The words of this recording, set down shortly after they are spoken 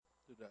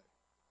today.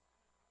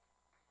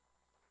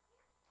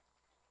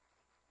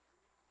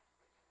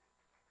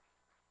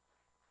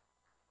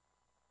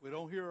 We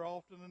don't hear her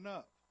often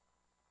enough.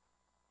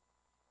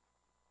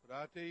 But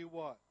I tell you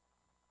what,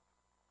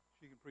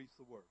 she can preach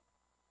the word.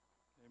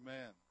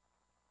 Amen.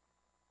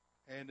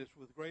 And it's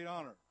with great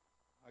honor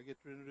I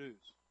get to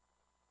introduce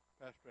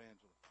Pastor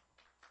Angela.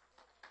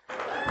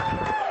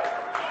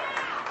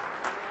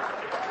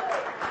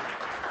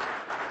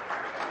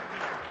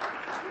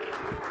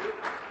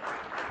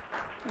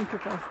 Thank you,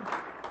 Pastor.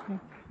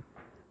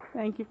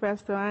 Thank you,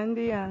 Pastor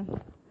Andy. And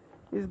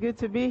it's good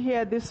to be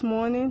here this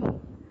morning.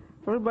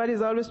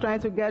 Everybody's always trying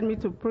to get me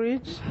to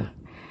preach.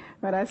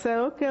 But I said,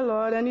 okay,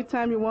 Lord,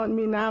 anytime you want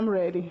me, now I'm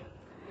ready.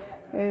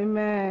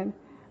 Amen.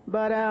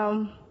 But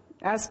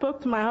I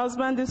spoke to my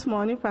husband this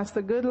morning,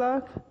 Pastor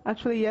Goodluck,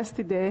 actually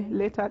yesterday,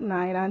 late at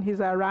night, and he's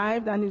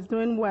arrived and he's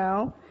doing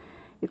well.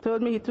 He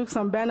told me he took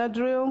some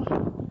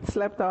Benadryl,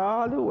 slept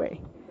all the way.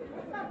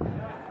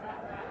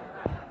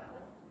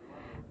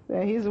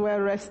 So he's well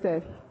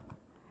rested.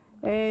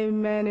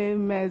 Amen,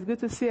 amen. It's good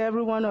to see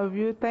every one of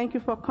you. Thank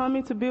you for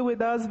coming to be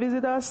with us,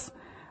 visit us.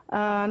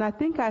 And I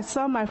think I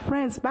saw my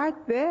friends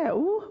back there.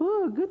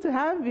 Ooh, good to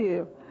have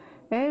you.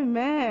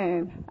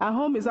 Amen. Our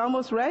home is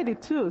almost ready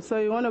too, so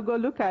you want to go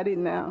look at it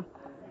now.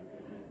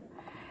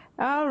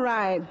 All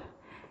right.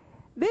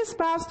 This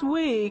past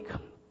week,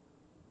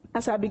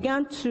 as I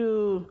began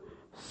to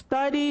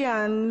study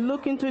and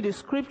look into the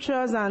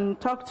scriptures and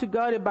talk to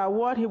God about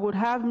what He would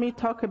have me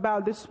talk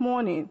about this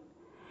morning,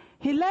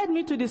 He led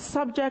me to the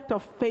subject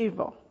of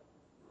favor.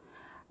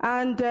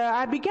 And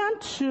I began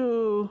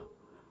to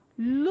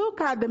look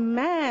at the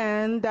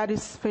man that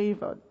is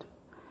favored,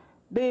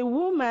 the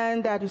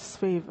woman that is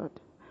favored,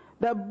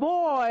 the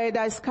boy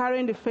that is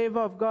carrying the favor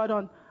of God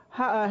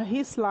on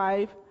his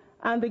life,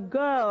 and the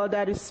girl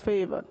that is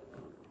favored.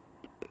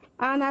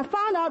 And I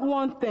found out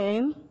one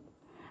thing,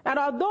 that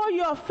although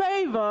you are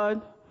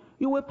favored,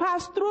 you will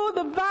pass through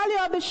the valley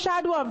of the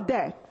shadow of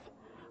death,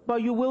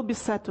 but you will be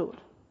settled.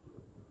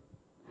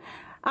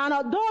 And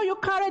although you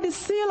carry the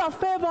seal of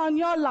favor on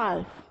your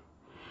life,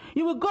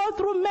 you will go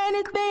through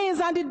many things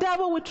and the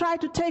devil will try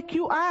to take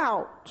you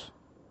out.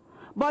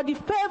 But the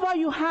favor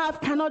you have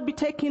cannot be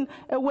taken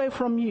away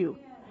from you.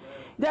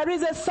 There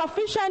is a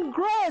sufficient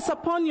grace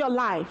upon your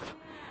life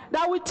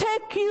that will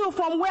take you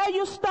from where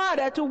you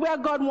started to where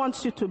God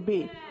wants you to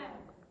be.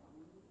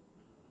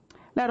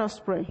 Let us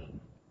pray.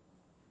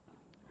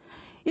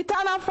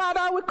 Eternal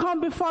Father, we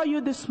come before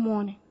you this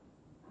morning.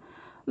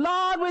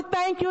 Lord, we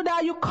thank you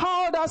that you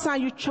called us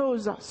and you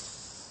chose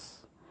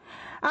us.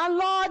 And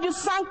Lord, you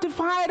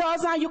sanctified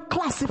us and you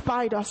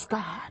classified us,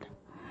 God.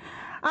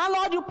 And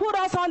Lord, you put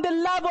us on the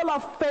level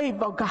of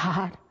favor,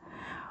 God.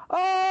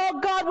 Oh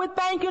God, we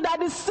thank you that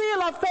the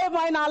seal of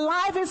favor in our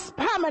life is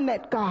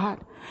permanent, God.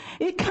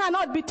 It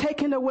cannot be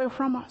taken away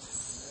from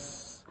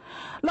us.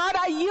 Lord,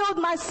 I yield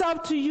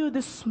myself to you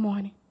this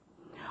morning.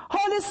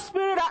 Holy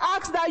Spirit, I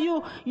ask that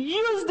you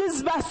use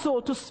this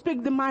vessel to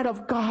speak the mind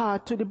of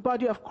God to the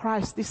body of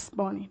Christ this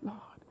morning, Lord.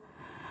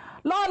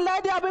 Lord,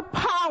 let there be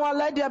power,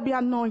 let there be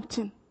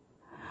anointing.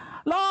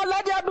 Lord,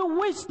 let there be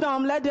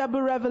wisdom, let there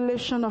be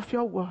revelation of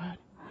your word.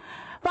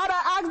 Father,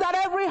 I ask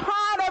that every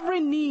heart,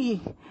 every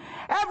knee,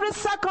 every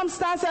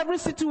circumstance, every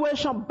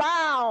situation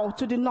bow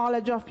to the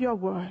knowledge of your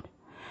word.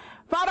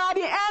 Father, at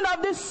the end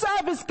of this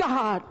service,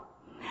 God,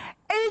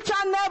 each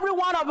and every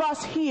one of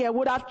us here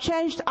would have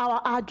changed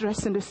our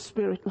address in the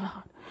spirit, Lord.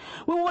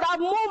 We would have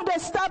moved a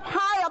step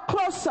higher,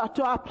 closer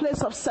to our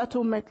place of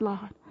settlement,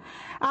 Lord.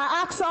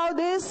 I ask all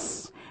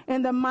this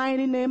in the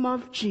mighty name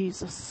of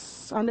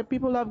Jesus. And the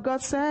people of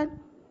God said,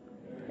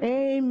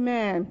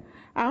 Amen.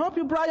 I hope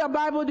you brought your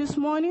Bible this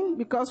morning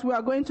because we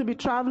are going to be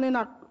traveling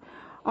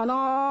on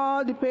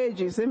all the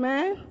pages.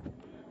 Amen.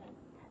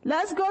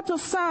 Let's go to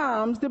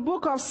Psalms, the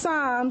book of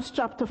Psalms,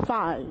 chapter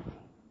 5.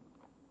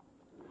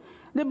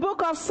 The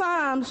book of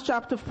Psalms,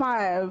 chapter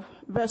 5,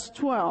 verse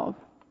 12.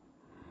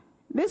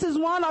 This is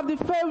one of the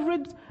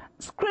favorite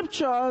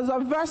scriptures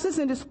or verses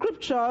in the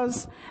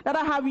scriptures that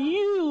I have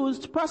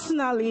used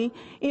personally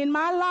in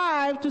my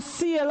life to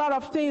see a lot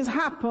of things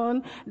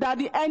happen that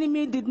the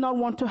enemy did not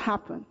want to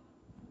happen.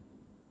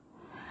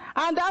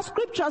 And that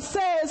scripture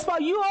says,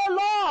 for you,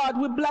 O Lord,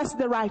 will bless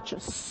the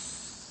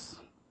righteous.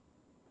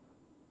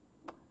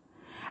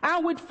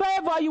 And with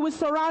favor you will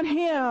surround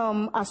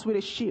him as with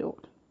a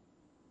shield.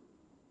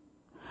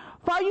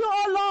 For you,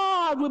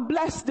 O Lord, will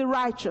bless the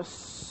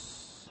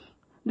righteous.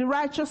 The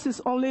righteous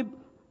is only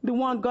the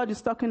one God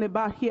is talking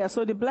about here.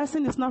 So the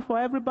blessing is not for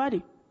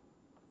everybody.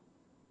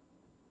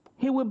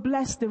 He will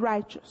bless the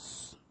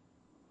righteous.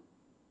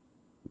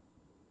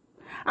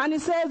 And he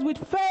says, with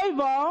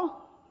favor,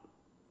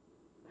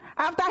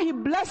 after he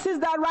blesses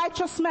that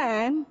righteous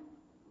man,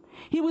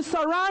 he will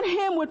surround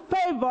him with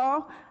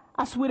favor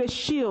as with a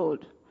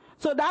shield.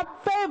 So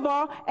that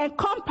favor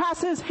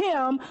encompasses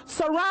him,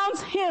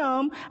 surrounds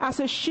him as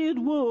a shield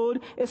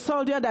would a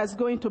soldier that's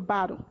going to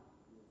battle.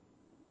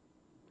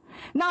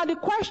 Now the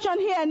question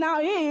here now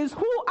is,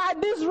 who are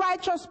these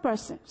righteous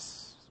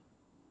persons?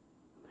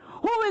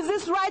 Who is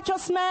this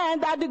righteous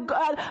man that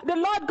the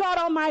Lord God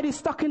Almighty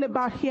is talking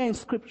about here in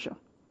Scripture?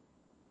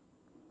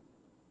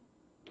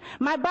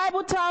 My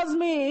Bible tells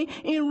me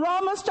in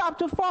Romans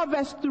chapter 4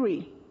 verse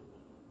 3.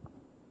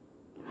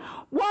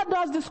 What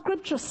does the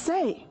Scripture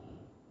say?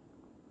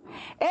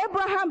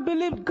 Abraham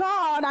believed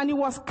God and it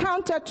was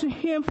counted to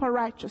him for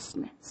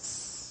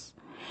righteousness.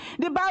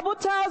 The Bible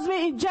tells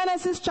me in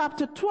Genesis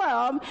chapter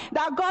 12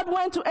 that God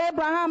went to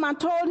Abraham and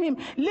told him,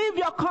 leave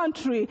your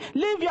country,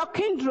 leave your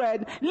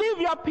kindred, leave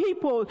your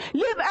people,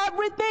 leave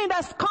everything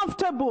that's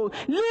comfortable,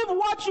 leave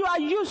what you are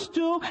used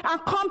to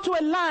and come to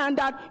a land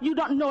that you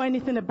don't know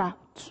anything about.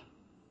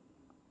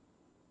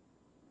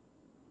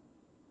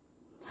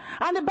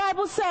 And the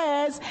Bible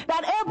says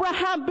that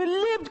Abraham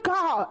believed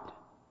God.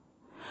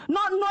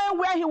 Not knowing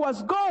where he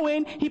was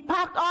going, he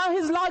packed all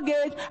his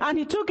luggage and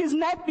he took his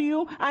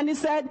nephew and he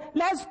said,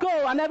 let's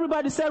go. And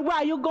everybody said, where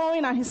are you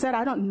going? And he said,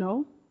 I don't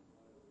know.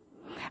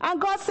 And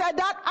God said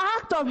that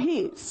act of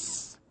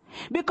his,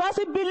 because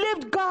he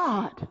believed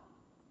God,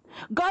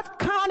 God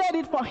counted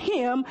it for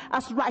him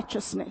as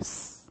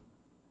righteousness.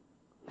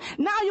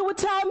 Now you will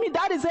tell me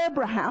that is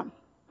Abraham.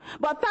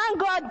 But thank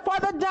God,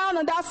 further down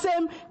in that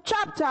same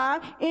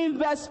chapter, in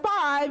verse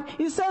 5,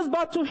 it says,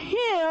 but to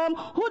him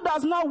who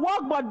does not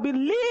walk but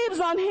believes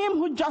on him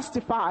who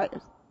justifies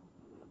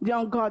the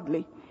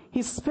ungodly,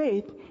 his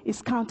faith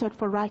is counted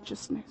for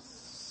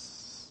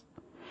righteousness.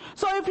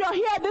 So if you're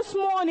here this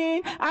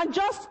morning and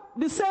just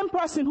the same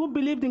person who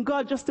believed in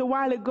God just a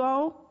while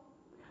ago,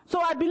 so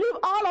I believe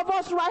all of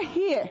us right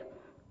here,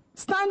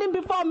 standing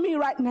before me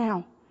right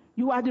now,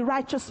 you are the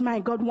righteous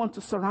man God wants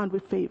to surround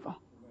with favor.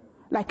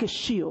 Like a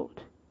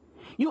shield.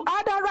 You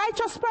are the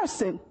righteous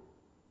person.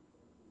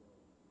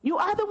 You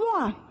are the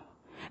one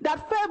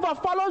that favor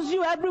follows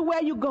you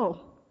everywhere you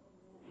go.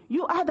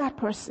 You are that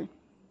person.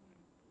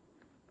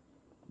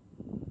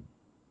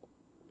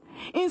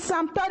 In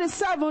Psalm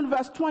 37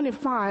 verse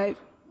 25,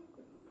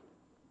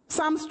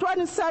 Psalms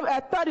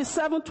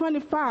 37,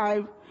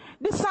 25,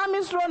 the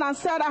psalmist wrote and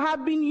said, I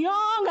have been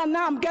young and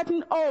now I'm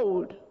getting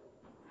old.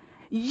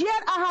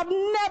 Yet I have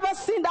never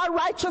seen that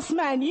righteous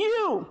man.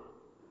 You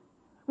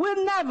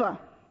will never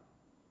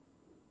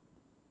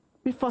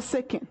be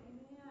forsaken,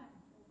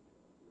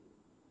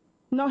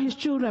 nor his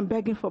children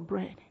begging for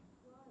bread.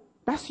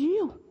 That's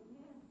you.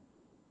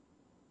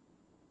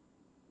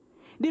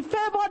 The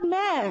favored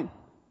man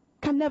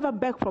can never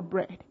beg for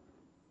bread.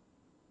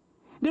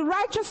 The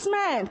righteous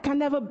man can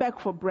never beg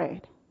for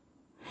bread.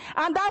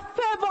 And that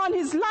favor on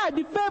his life,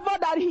 the favor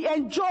that he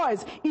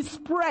enjoys, it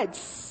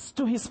spreads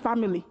to his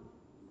family.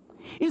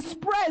 It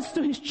spreads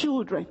to his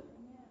children.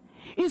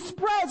 It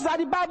spreads, that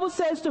the Bible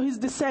says, to his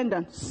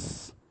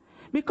descendants.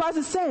 Because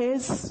it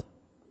says,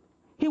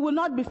 he will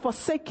not be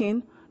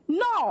forsaken,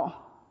 nor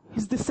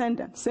his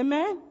descendants.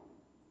 Amen?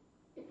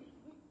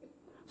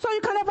 So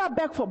you can never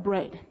beg for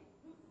bread.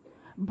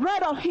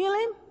 Bread of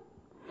healing,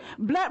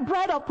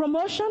 bread of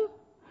promotion,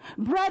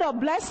 bread of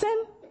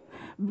blessing,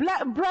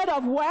 bread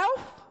of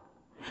wealth,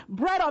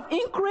 bread of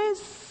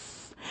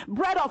increase,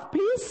 bread of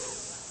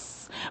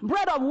peace,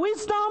 bread of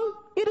wisdom.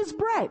 It is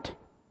bread.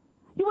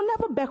 You will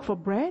never beg for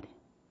bread.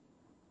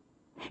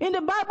 In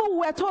the Bible,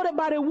 we're told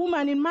about a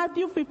woman in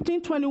Matthew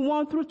 15,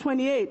 21 through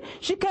 28.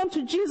 She came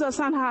to Jesus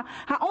and her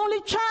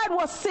only child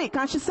was sick.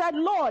 And she said,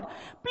 Lord,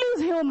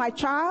 please heal my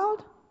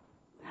child.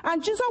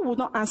 And Jesus would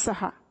not answer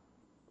her.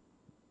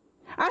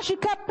 And she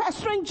kept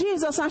pestering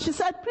Jesus and she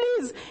said,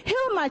 please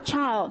heal my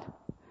child.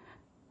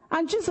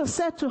 And Jesus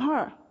said to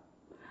her,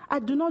 I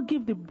do not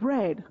give the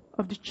bread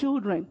of the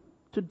children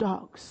to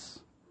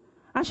dogs.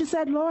 And she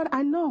said, Lord,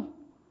 I know.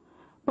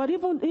 But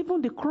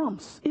even the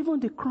crumbs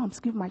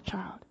give my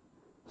child.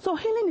 So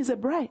healing is a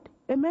bread.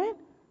 Amen?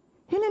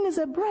 Healing is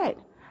a bread.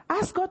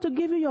 Ask God to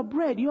give you your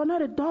bread. You are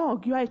not a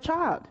dog. You are a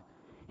child.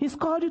 He's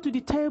called you to the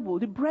table.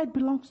 The bread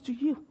belongs to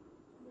you.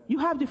 You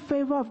have the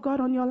favor of God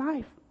on your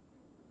life.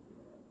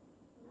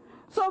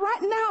 So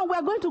right now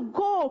we're going to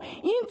go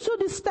into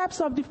the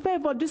steps of the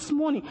favor this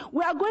morning.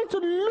 We are going to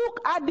look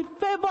at the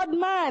favored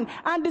man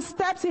and the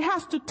steps he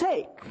has to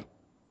take.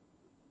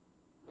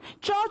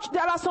 Church,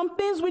 there are some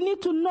things we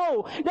need to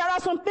know. There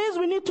are some things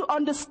we need to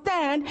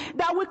understand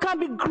that we can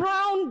be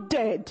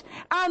grounded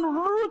and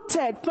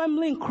rooted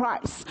firmly in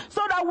Christ,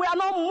 so that we are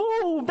not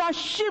moved and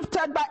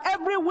shifted by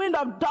every wind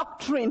of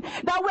doctrine,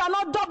 that we are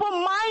not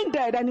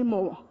double-minded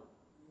anymore.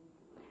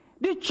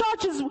 The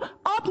church is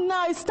up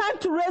now. It's time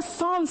to raise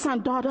sons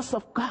and daughters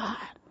of God.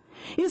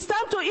 It's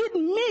time to eat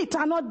meat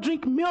and not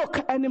drink milk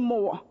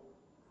anymore.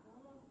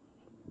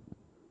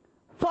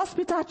 1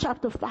 Peter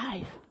chapter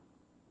 5.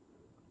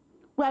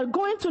 We are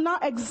going to now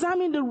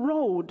examine the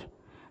road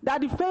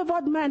that the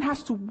favored man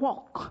has to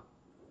walk.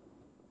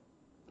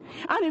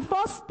 And in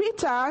 1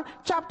 Peter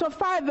chapter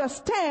 5 verse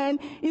 10,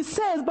 it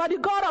says, but the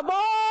God of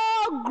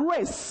all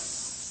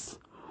grace,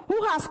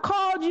 who has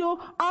called you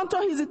unto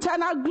his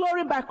eternal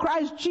glory by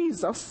Christ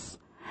Jesus,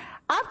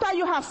 after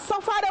you have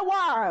suffered a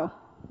while,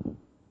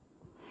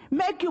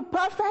 make you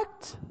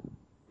perfect,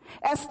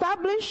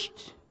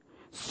 established,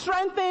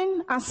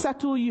 strengthen, and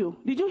settle you.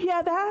 Did you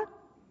hear that?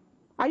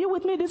 Are you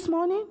with me this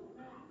morning?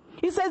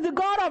 He says the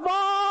God of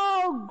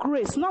all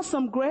grace, not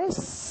some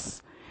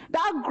grace.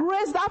 That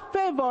grace, that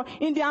favor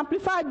in the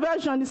Amplified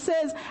Version, it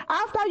says,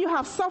 after you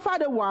have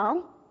suffered a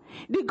while,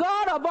 the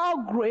God of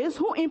all grace,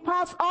 who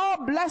imparts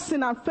all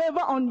blessing and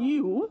favor on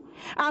you,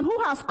 and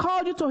who has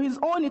called you to his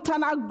own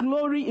eternal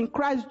glory in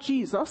Christ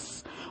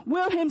Jesus,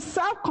 will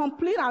himself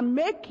complete and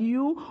make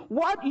you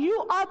what you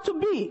ought to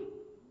be.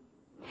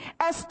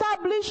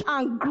 Establish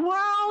and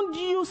ground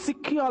you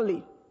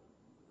securely,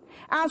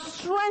 and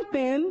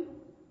strengthen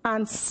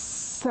and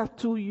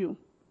settle you.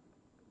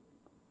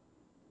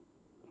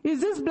 Is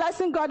this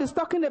blessing God is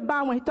talking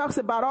about when he talks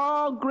about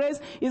all grace?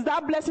 Is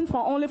that blessing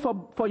only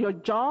for your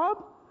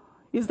job?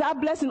 Is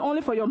that blessing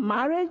only for your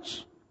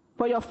marriage?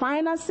 For your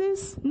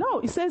finances? No,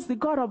 it says the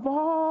God of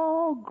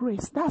all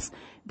grace. That's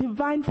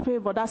divine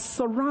favor that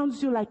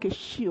surrounds you like a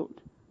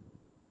shield.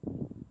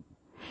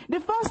 The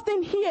first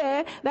thing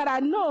here that I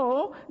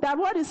know that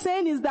what he's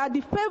saying is that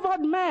the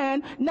favored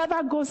man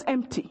never goes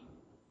empty,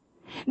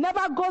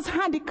 never goes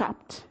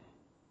handicapped,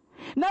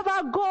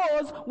 never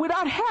goes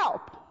without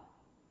help.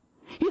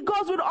 He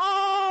goes with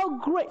all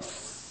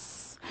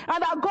grace.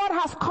 And that God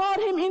has called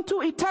him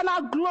into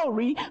eternal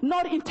glory,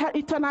 not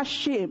eternal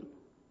shame.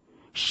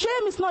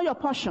 Shame is not your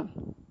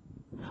portion.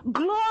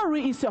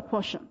 Glory is your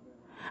portion.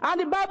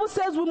 And the Bible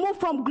says we move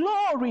from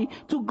glory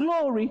to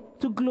glory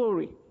to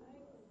glory.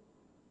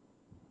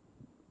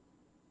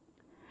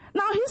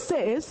 Now he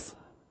says,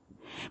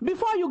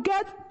 before you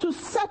get to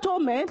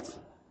settlement,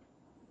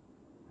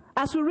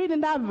 as we read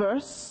in that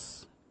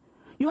verse,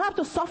 you have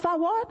to suffer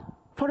what?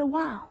 For a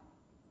while.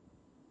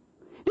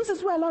 This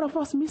is where a lot of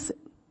us miss it.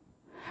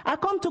 I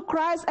come to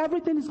Christ,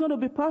 everything is going to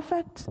be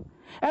perfect.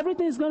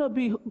 Everything is going to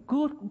be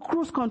good,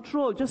 cruise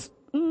control, just,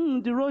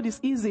 the road is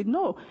easy.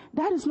 No,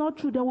 that is not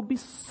true. There will be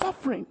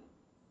suffering.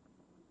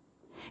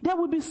 There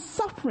will be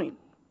suffering.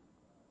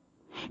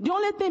 The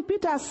only thing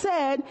Peter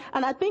said,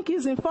 and I think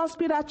it's in 1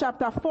 Peter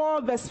chapter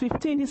 4, verse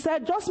 15, he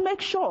said, just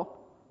make sure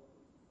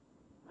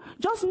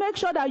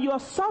that your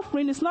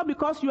suffering is not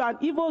because you are an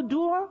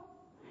evildoer,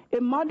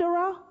 a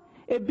murderer,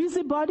 a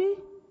busybody.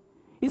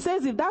 He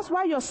says, if that's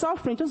why you're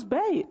suffering, just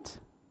bear it.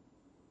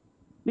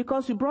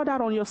 Because you brought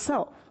that on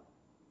yourself.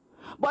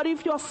 But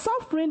if you're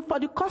suffering for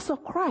the cause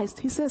of Christ,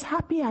 he says,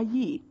 happy are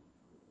ye.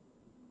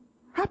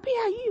 Happy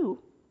are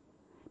you.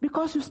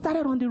 Because you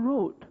started on the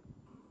road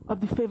of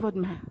the favored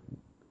man.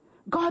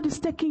 God is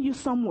taking you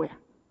somewhere.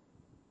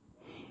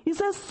 He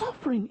says,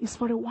 suffering is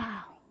for a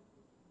while.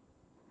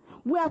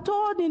 We are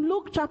told in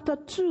Luke chapter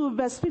 2,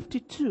 verse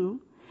 52,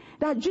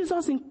 that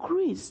Jesus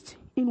increased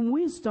in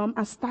wisdom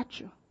and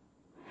stature.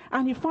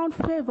 And he found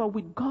favor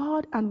with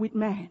God and with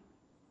man.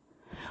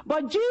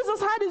 But Jesus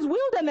had his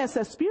wilderness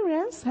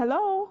experience.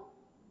 Hello?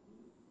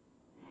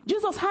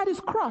 Jesus had his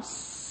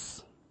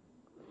cross.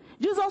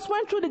 Jesus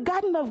went through the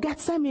Garden of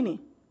Gethsemane.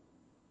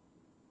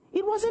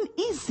 It wasn't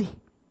easy.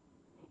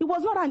 It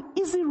was not an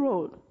easy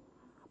road.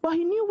 But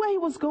he knew where he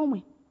was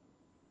going.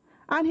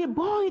 And he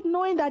bore it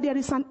knowing that there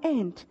is an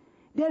end.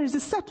 There is a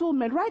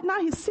settlement. Right now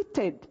he's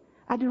seated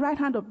at the right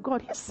hand of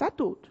God. He's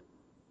settled.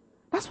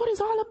 That's what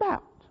it's all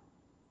about.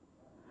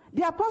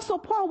 The Apostle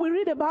Paul, we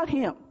read about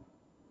him.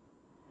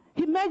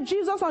 He met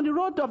Jesus on the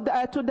road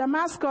to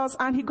Damascus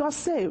and he got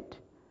saved.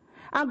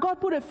 And God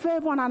put a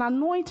favor and an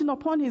anointing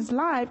upon his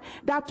life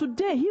that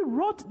today he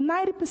wrote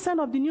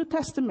 90% of the New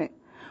Testament.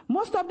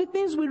 Most of the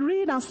things we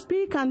read and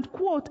speak and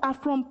quote are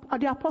from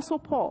the Apostle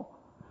Paul.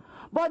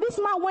 But this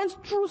man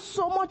went through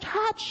so much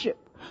hardship,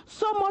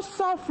 so much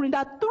suffering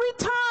that 3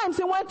 times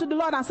he went to the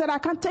Lord and said, I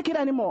can't take it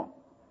anymore.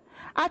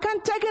 I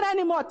can't take it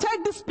anymore.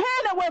 Take this pain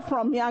away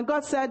from me. And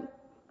God said,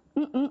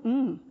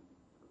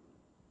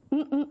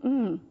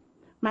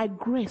 my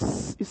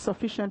grace is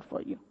sufficient for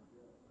you.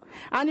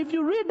 And if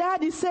you read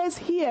that, it says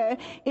here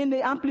in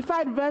the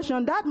Amplified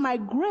Version that my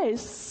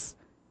grace,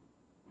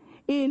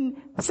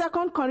 in 2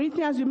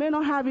 Corinthians, you may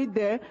not have it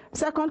there,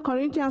 2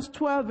 Corinthians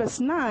 12 verse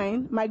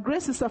 9, my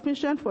grace is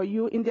sufficient for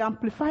you. In the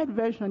Amplified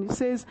Version, it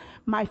says,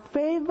 my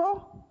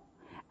favor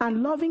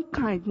and loving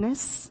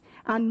kindness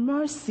and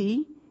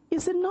mercy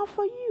is enough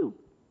for you.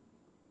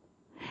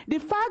 The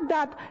fact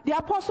that the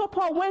Apostle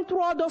Paul went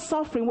through all those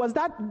suffering,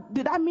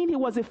 did that mean he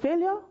was a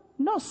failure?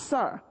 No,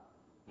 sir.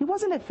 He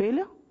wasn't a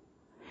failure.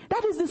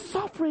 That is the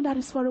suffering that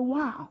is for a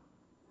while.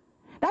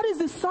 That is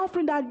the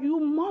suffering that you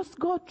must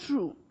go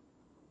through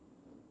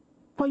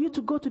for you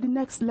to go to the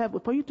next level,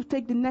 for you to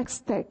take the next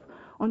step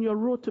on your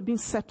road to being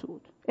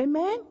settled.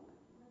 Amen?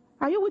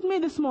 Are you with me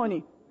this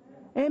morning?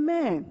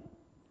 Amen.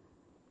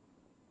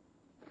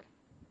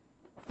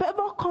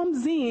 Favor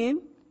comes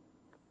in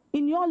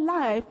your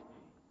life.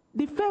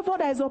 The favor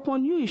that is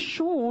upon you is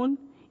shown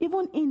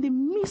even in the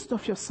midst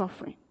of your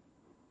suffering.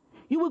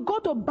 You will go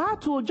to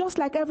battle just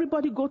like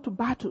everybody go to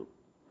battle.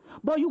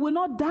 But you will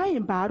not die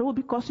in battle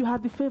because you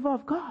have the favor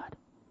of God.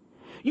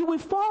 You will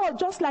fall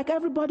just like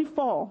everybody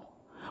fall.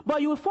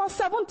 But you will fall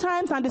 7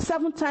 times and the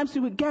 7th times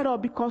you will get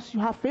up because you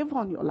have favor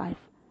on your life.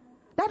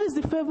 That is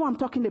the favor I'm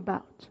talking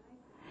about.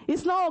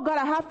 It's not, oh God,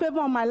 I have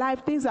favor on my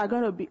life. Things are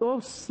going to be,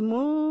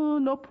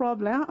 smooth, no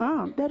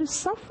problem. There is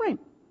suffering.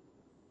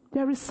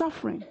 There is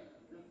suffering.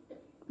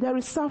 There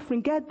is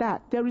suffering. Get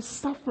that. There is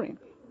suffering.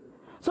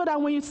 So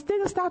that when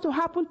things start to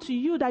happen to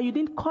you that you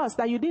didn't cause,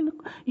 that you didn't,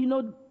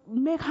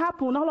 make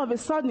happen, all of a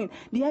sudden,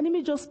 the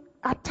enemy just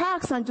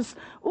attacks and just,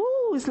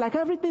 it's like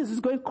everything is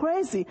going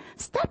crazy.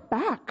 Step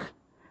back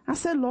and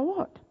say,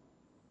 Lord,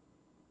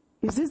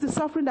 is this the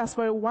suffering that's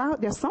for a while?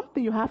 There's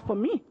something you have for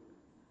me.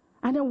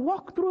 And then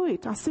walk through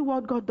it and see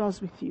what God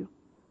does with you.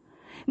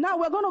 Now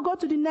we're going to go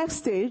to the next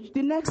stage,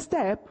 the next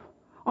step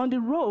on the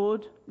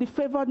road the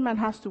favored man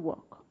has to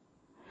walk.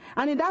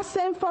 And in that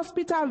same 1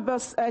 Peter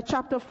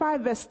chapter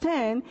 5 verse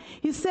 10,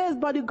 he says,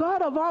 but the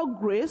God of all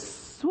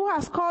grace, who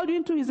has called you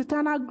into his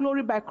eternal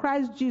glory by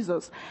Christ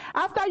Jesus,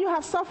 after you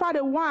have suffered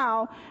a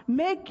while,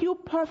 make you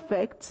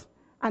perfect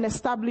and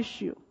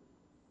establish you.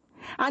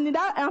 And in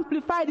that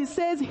Amplified, it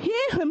says, he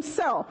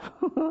himself,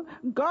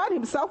 God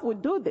himself will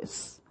do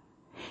this.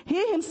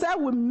 He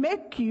himself will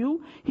make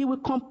you, he will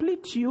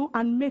complete you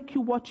and make you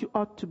what you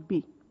ought to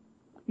be.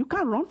 You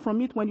can't run from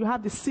it when you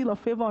have the seal of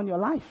favor on your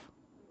life.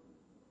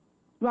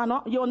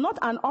 You're not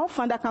an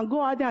orphan that can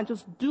go out there and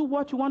just do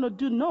what you want to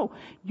do. No,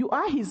 you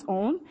are his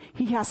own.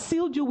 He has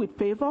sealed you with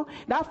favor.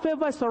 That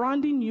favor is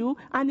surrounding you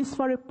and it's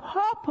for a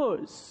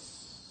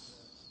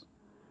purpose.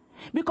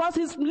 Because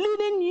he's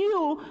leading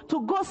you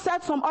to go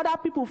set some other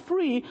people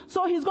free.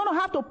 So he's going to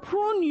have to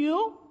prune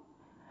you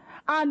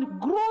and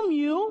groom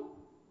you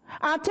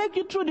and take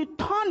you through the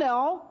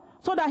tunnel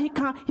so that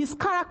his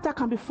character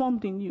can be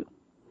formed in you.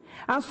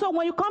 And so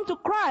when you come to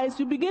Christ,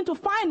 you begin to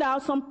find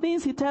out some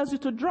things he tells you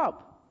to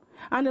drop.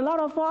 And a lot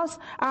of us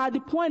are at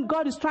the point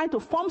God is trying to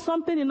form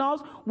something in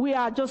us. We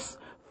are just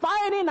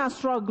fighting and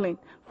struggling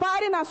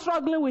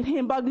with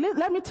him. But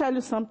let me tell you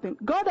something.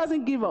 God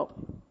doesn't give up.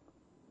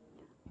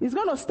 He's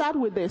going to start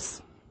with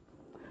this.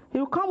 He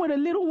will come with a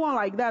little one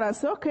like that and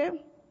say, okay,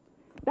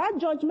 that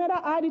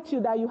judgmental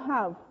attitude that you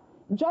have,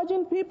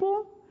 judging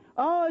people,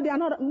 they are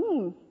not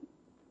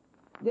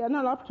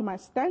up to my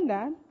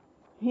standard.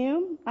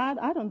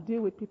 I don't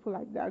deal with people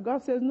like that.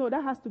 God says, no,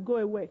 that has to go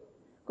away.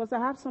 Because I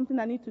have something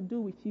I need to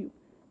do with you.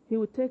 He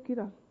will take it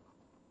off,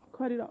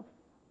 cut it off.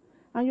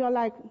 And you're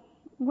like,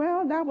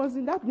 well,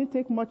 that didn't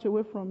take much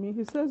away from me.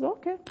 He says,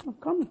 okay, I'm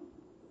coming.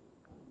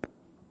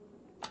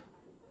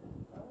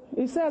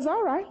 He says,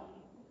 all right.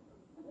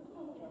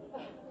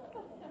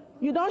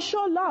 You don't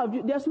show love.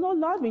 There's no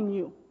love in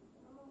you.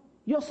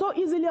 You're so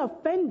easily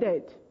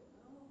offended.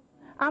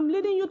 I'm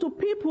leading you to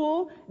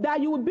people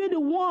that you will be the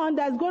one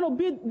that's going to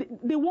be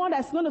the one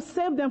that's going to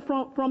save them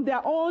from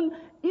their own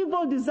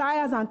evil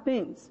desires and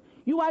things.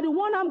 You are the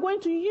one I'm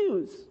going to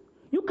use.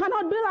 You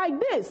cannot be like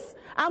this.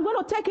 I'm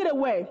going to take it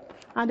away.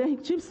 And then he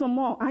chips some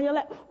more. And you're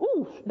like,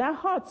 ooh, that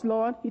hurts,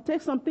 Lord. He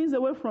takes some things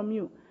away from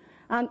you.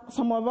 And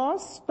some of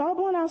us,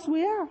 stubborn as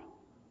we are,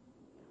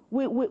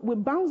 we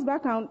bounce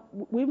back and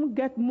we even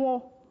get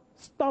more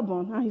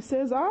stubborn. And he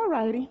says, all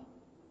righty.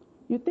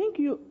 You think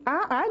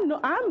I know,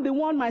 I'm the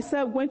one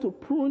myself going to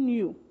prune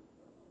you.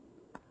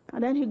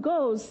 And then he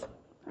goes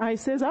and he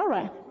says, all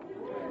right,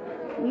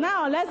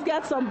 now let's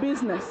get some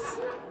business.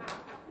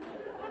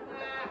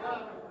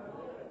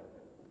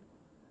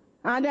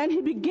 And then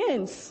he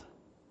begins.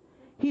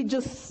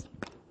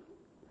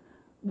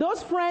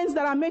 Those friends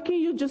that are making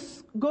you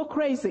just go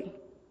crazy,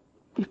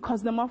 he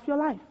cuts them off your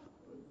life.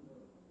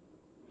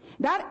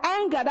 That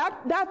anger,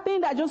 that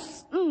thing that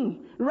just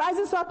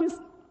rises up,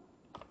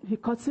 he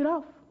cuts it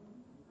off.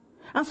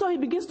 And so he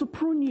begins to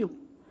prune you.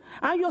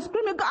 And you're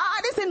screaming,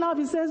 God, it's enough.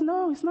 He says,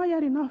 no, it's not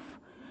yet enough.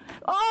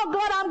 Oh,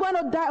 God, I'm going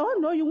to die. Oh,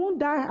 no, you won't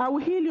die. I will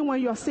heal you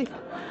when you're sick.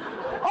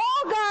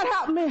 Oh, God,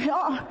 help me.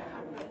 Oh.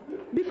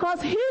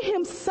 Because he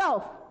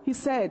himself, he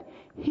said,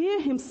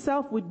 he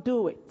himself will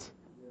do it.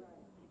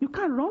 You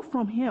can't run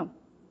from him.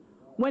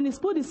 When he's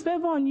put his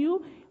favor on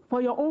you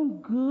for your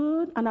own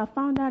good, and I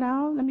found that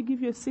out, let me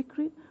give you a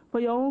secret. For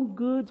your own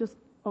good, just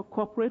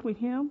cooperate with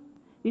him.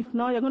 If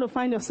not, you're going to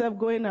find yourself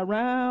going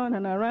around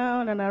and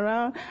around and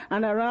around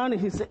and around.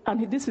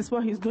 And this is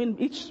what he's doing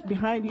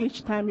behind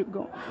each time you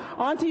go.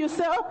 Until you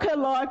say, okay,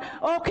 Lord,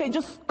 okay,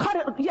 just cut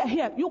it. Yeah,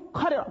 here, you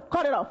cut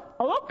it off.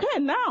 Okay,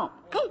 now.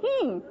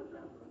 Mm-hmm.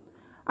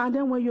 And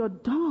then when you're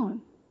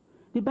done,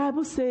 the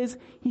Bible says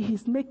he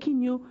is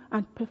making you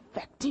and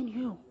perfecting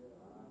you.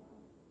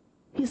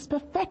 He's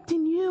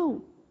perfecting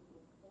you.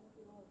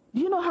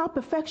 Do you know how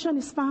perfection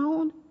is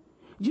found?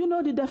 Do you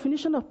know the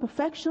definition of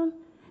perfection?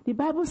 The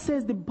Bible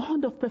says the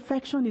bond of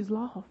perfection is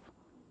love.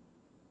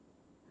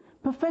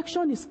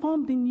 Perfection is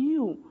formed in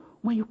you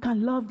when you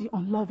can love the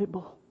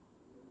unlovable.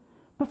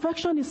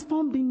 Perfection is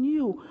formed in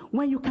you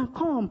when you can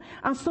come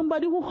and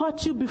somebody who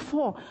hurt you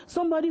before,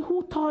 somebody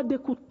who thought they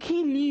could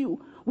kill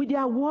you with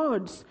their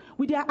words,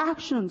 with their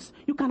actions,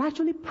 you can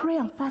actually pray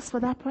and fast for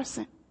that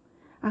person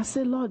and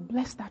say, Lord,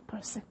 bless that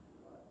person.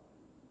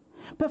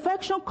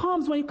 Perfection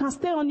comes when you can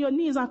stay on your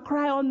knees and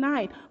cry all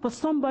night for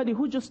somebody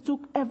who just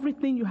took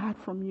everything you had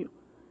from you.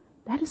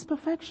 That is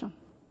perfection.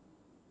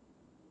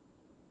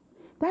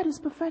 That is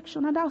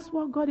perfection. And that's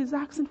what God is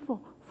asking for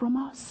from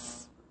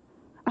us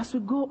as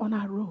we go on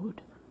our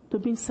road to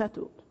being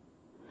settled.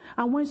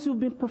 And once you've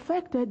been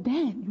perfected,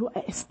 then you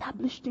are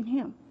established in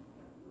him.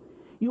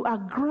 You are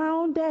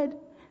grounded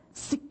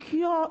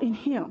secure in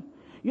him.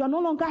 You are no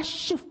longer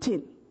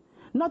shifting.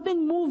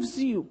 Nothing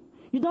moves you.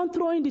 You don't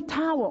throw in the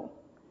towel.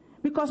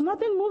 Because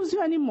nothing moves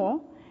you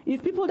anymore.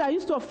 If people that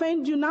used to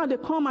offend you, now they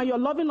come and you're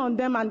loving on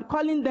them and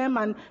calling them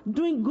and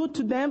doing good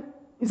to them,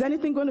 is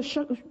anything going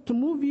to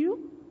move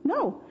you?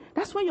 No.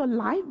 That's when your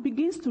life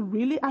begins to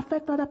really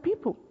affect other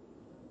people.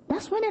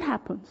 That's when it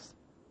happens.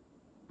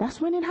 That's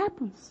when it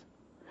happens.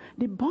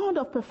 The bond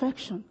of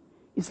perfection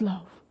is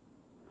love.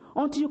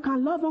 Until you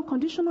can love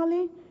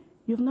unconditionally,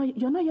 you're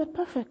not yet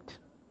perfect.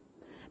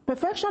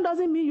 Perfection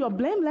doesn't mean you're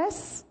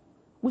blameless.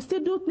 We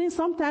still do things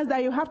sometimes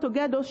that you have to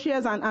get those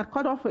shares and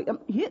cut off.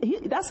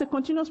 That's a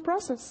continuous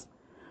process.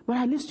 But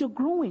at least you're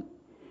growing.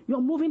 You're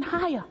moving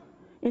higher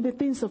in the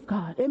things of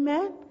God.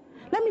 Amen?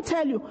 Let me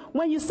tell you,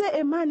 when you say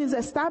a man is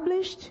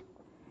established,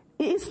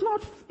 it's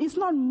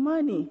not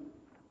money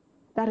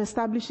that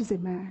establishes a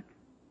man.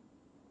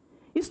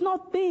 It's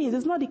not things,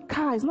 it's not the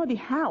car, it's not the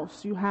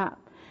house you have.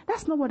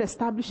 That's not what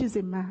establishes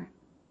a man.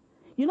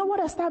 You know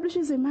what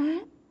establishes a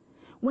man?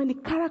 When the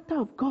character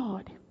of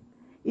God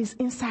is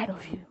inside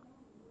of you.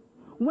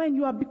 When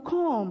you have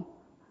become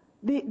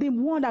the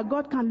one that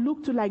God can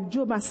look to, like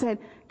Job, and said,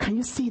 can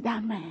you see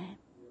that man?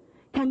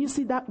 Can you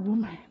see that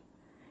woman?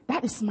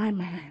 That is my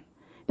man.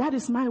 That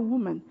is my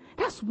woman.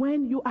 That's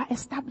when you are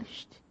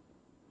established.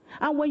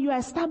 And when you are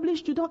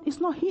established, it's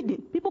not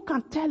hidden. People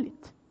can tell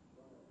it.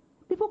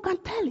 People can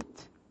tell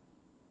it.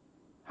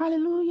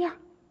 Hallelujah.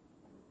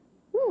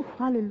 Ooh,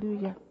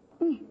 hallelujah.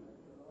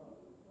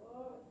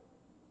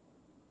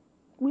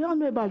 We all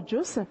know about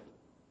Joseph.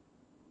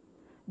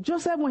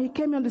 Joseph, when he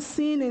came on the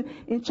scene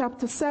in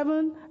chapter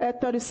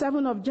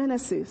 37 of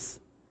Genesis,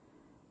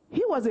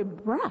 he was a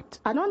brat.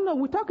 I don't know,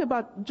 we talk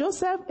about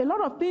Joseph, a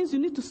lot of things you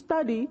need to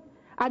study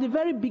at the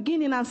very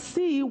beginning and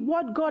see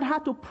what God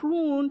had to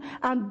prune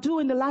and do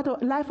in the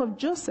life of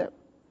Joseph.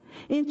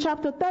 In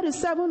chapter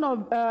 37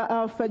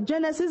 of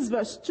Genesis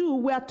verse 2,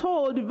 we are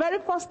told the very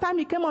first time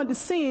he came on the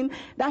scene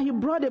that he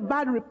brought a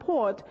bad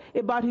report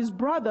about his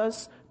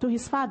brothers to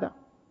his father.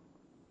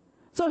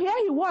 So here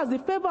he was, the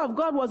favor of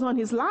God was on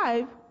his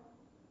life.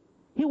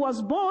 He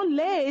was born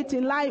late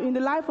in the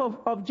life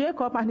of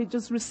Jacob, and he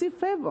just received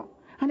favor.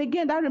 And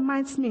again, that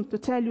reminds me to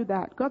tell you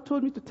that. God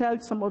told me to tell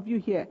some of you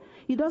here.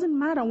 It doesn't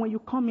matter when you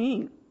come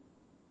in.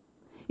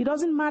 It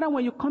doesn't matter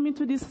when you come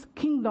into this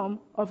kingdom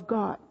of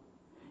God.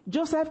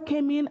 Joseph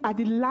came in at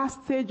the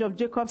last stage of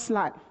Jacob's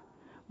life,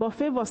 but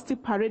favor still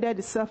paraded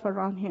itself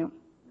around him.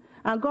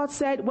 And God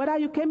said, whether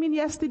you came in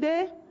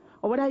yesterday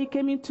or whether you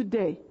came in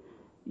today,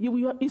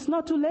 it's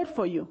not too late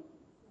for you.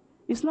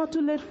 It's not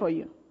too late for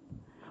you.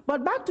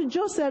 But back to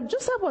Joseph.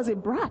 Joseph was a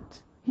brat.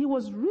 He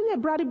was really a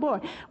bratty boy.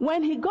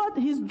 When he got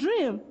his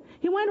dream,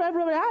 he went to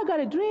everybody, I got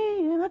a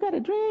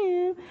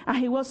dream.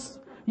 And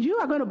you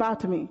are going to bow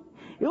to me.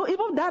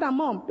 Even dad and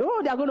mom,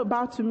 they are going to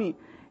bow to me.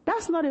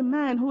 That's not a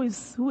man who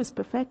is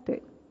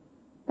perfected.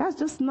 That's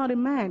just not a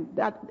man.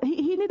 That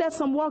he needed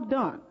some work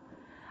done.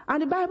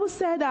 And the Bible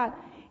said that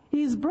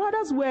his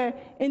brothers were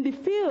in the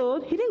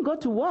field. He didn't go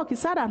to work. He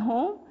sat at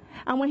home.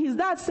 And when his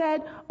dad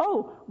said,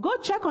 go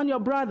check on your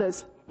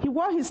brothers, he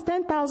wore his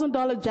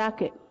 $10,000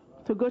 jacket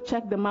to go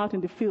check them out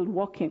in the field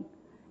working.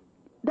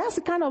 That's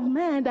the kind of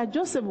man that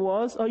Joseph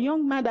was, or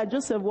young man that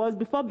Joseph was,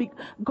 before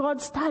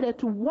God started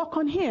to work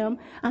on him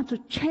and to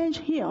change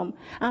him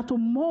and to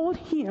mold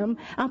him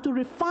and to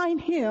refine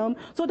him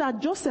so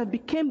that Joseph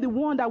became the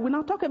one that we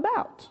now talk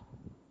about.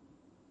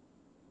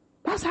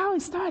 That's how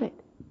it started.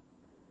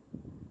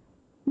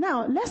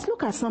 Now, let's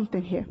look at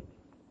something here.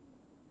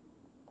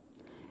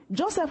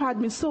 Joseph had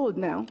been sold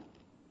now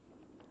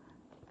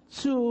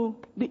to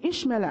the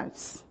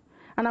Ishmaelites.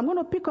 And I'm going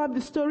to pick up the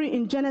story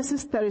in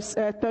Genesis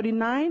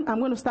 39. I'm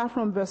going to start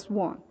from verse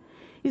 1.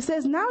 It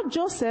says, now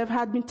Joseph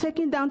had been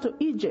taken down to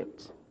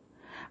Egypt.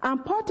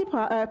 And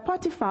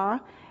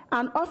Potiphar,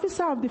 an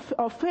officer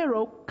of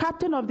Pharaoh,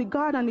 captain of the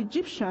guard, an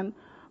Egyptian,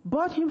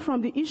 bought him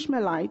from the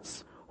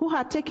Ishmaelites who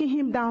had taken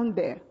him down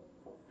there.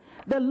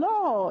 The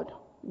Lord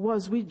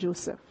was with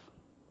Joseph.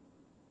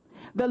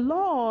 The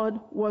Lord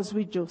was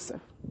with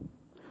Joseph.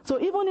 So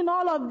even in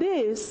all of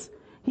this,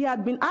 he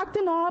had been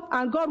acting up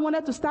and God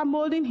wanted to start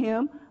molding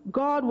him.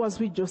 God was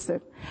with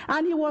Joseph.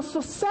 And he was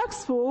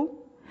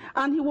successful,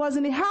 and he was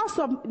in the house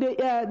of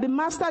the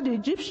master, the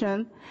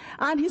Egyptian,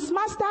 and his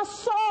master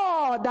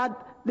saw that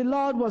the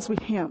Lord was with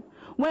him.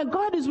 When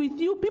God is with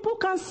you, people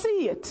can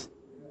see it.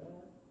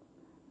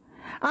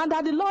 And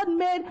that the Lord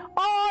made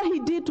all he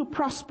did to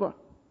prosper.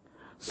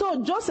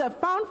 So Joseph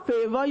found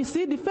favor. You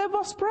see, the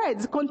favor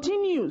spreads,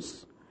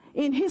 continues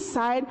in his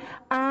side,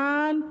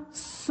 and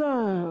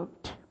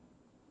served.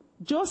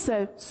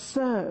 Joseph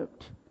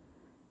served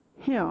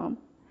him,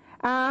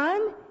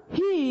 and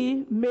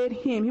he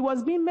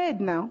was being made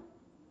now,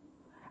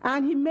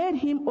 and he made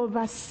him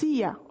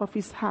overseer of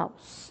his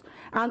house,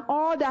 and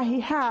all that he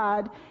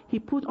had, he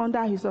put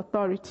under his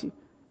authority.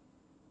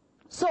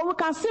 So we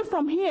can see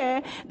from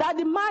here that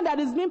the man that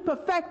is being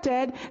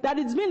perfected, that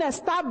is being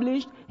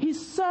established, he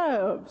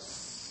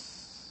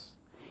serves.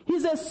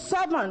 He's a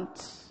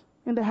servant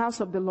in the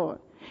house of the Lord.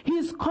 He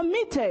is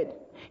committed.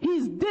 He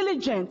is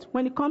diligent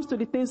when it comes to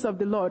the things of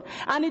the Lord.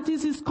 And it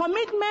is his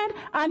commitment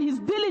and his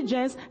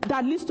diligence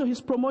that leads to his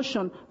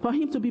promotion for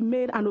him to be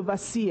made an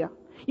overseer.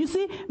 You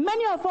see,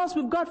 many of us,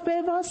 we've got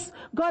favors.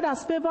 God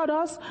has favored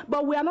us,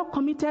 but we are not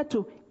committed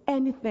to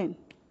anything.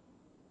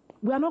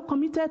 We are not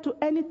committed to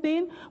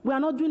anything. We are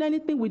not doing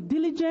anything with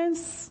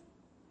diligence.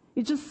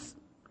 It's just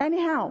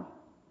anyhow.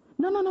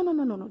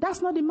 No.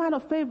 That's not the man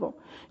of favor.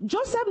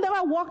 Joseph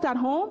never worked at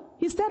home.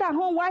 He stayed at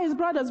home while his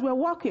brothers were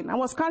working and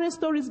was carrying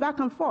stories back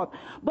and forth.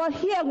 But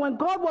here, when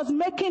God was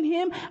making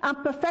him and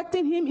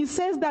perfecting him, he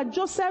says that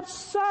Joseph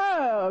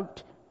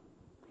served.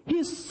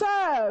 He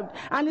served.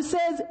 And he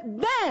says,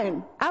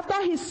 then, after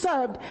he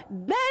served,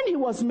 then he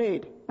was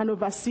made an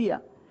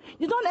overseer.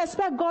 You don't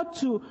expect God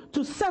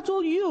to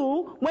settle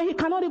you when he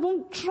cannot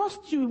even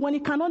trust you, when he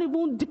cannot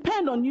even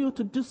depend on you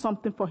to do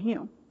something for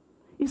him.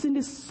 It's in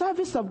the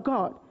service of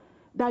God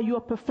that you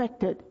are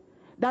perfected,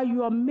 that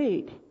you are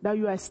made, that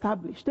you are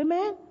established.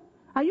 Amen?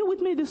 Are you with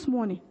me this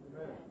morning?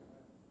 Amen.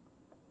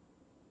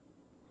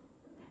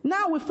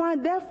 Now we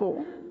find,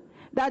 therefore,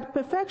 that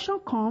perfection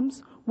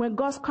comes when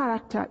God's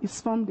character is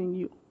formed in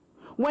you.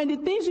 When the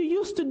things you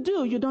used to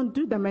do, you don't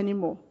do them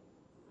anymore.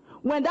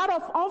 When that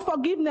of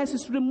unforgiveness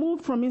is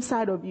removed from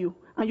inside of you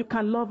and you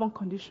can love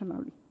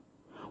unconditionally.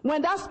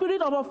 When that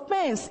spirit of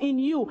offense in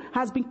you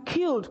has been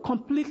killed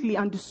completely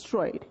and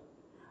destroyed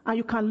and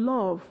you can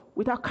love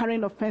without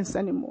carrying offense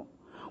anymore.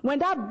 When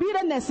that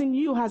bitterness in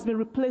you has been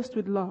replaced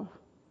with love.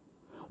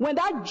 When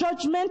that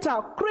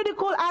judgmental,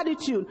 critical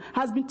attitude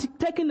has been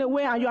taken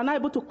away and you are not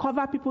able to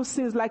cover people's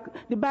sins, like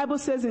the Bible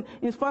says in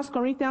 1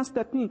 Corinthians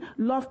 13,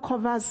 love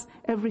covers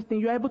everything.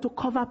 You are able to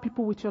cover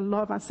people with your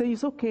love and say,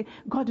 it's okay,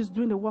 God is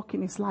doing a work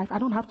in his life. I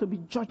don't have to be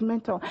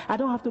judgmental. I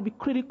don't have to be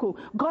critical.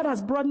 God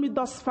has brought me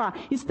thus far.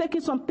 He's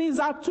taking some things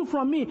out too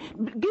from me.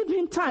 Give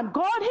him time.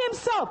 God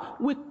himself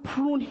will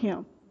prune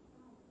him.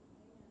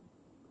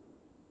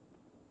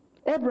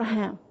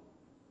 Abraham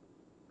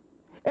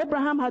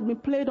had been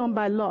played on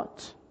by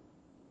Lot.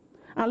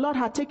 And Lot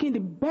had taken the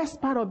best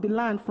part of the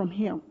land from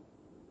him.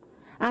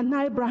 And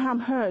now Abraham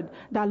heard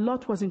that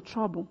Lot was in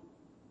trouble.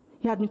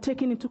 He had been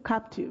taken into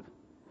captive.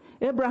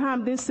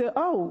 Abraham didn't say,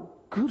 oh,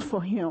 good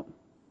for him.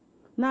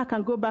 Now I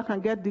can go back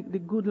and get the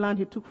good land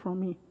he took from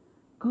me.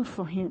 Good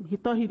for him. He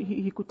thought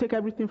he could take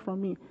everything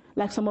from me,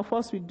 like some of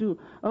us would do.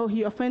 Oh,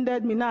 he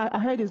offended me. Now I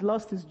heard he's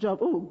lost his job.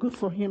 Oh, good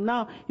for him.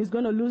 Now he's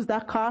going to lose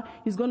that car.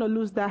 He's going to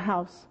lose that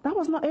house. That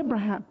was not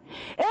Abraham.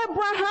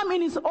 Abraham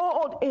in his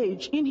old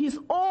age,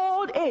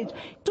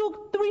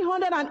 took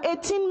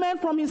 318 men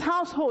from his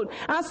household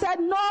and said,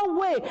 no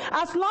way.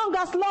 As long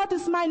as Lot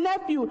is my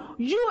nephew,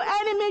 you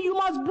enemy, you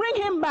must bring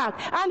him back.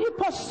 And he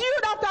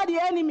pursued after the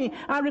enemy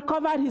and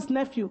recovered his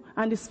nephew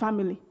and his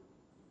family.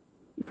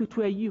 If it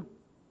were you.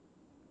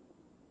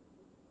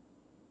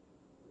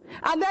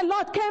 And then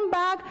Lot came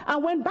back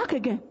and went back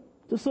again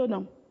to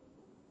Sodom.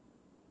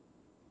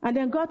 And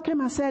then God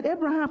came and said,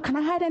 Abraham, can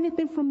I hide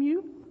anything from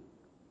you?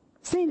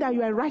 Seeing that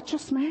you are a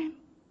righteous man.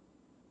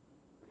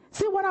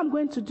 See what I'm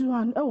going to do.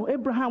 And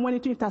Abraham went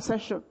into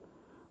intercession.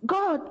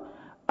 God,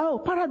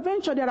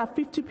 peradventure there are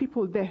 50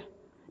 people there.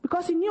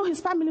 Because he knew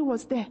his family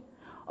was there.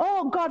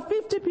 Oh God,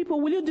 50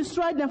 people, will you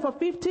destroy them for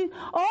 50?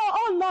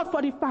 Oh Lord,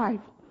 45.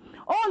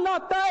 Oh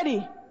Lord,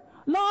 30.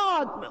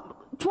 Lord,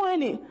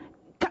 20.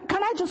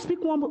 Can I just speak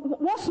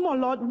once more,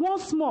 Lord?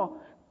 Once more.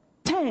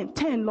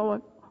 10,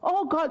 Lord.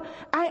 Oh God,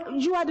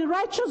 you are the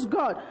righteous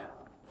God.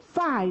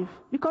 5.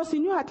 Because he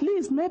knew at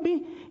least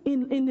maybe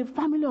in the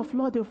family of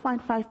Lot they'll find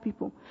 5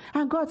 people.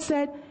 And God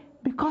said,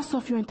 because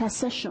of your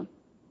intercession,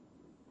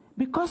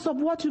 because of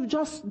what you've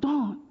just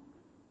done,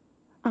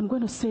 I'm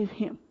going to save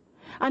him.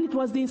 And it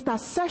was the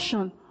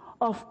intercession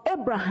of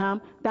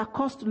Abraham that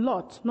caused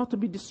Lot not to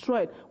be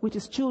destroyed with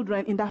his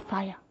children in that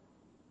fire.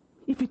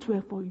 If it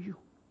were for you.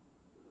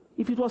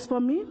 If it was for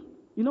me,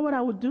 you know what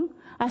I would do?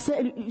 I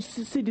said, you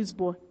see this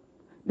boy.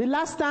 The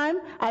last time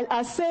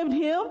I saved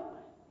him,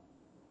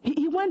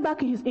 he went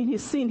back in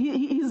his sin.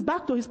 He's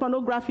back to his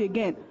pornography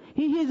again.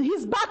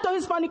 He's back to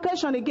his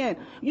fornication again.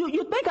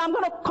 You think I'm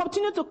going to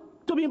continue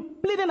to be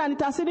pleading and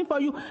interceding for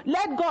you?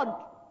 Let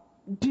God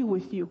deal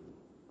with you.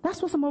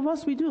 That's what some of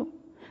us we do.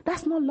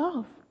 That's not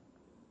love.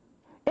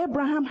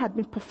 Abraham had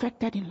been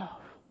perfected in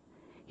love.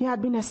 He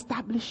had been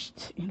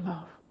established in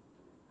love.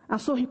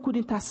 And so he could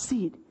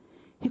intercede.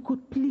 He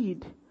could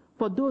plead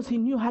for those he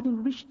knew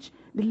hadn't reached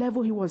the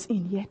level he was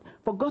in yet,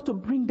 for God to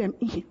bring them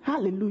in.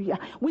 Hallelujah.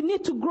 We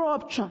need to grow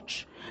up,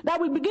 church. That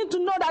we begin to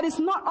know that it's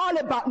not all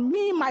about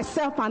me,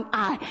 myself, and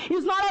I.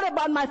 It's not all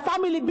about my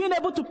family being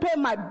able to pay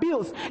my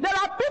bills. There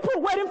are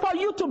people waiting for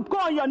you to go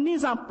on your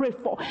knees and pray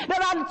for.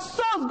 There are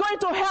souls going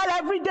to hell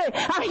every day.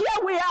 And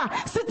here we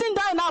are, sitting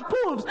down in our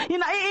pools,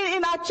 in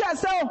our chairs,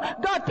 saying,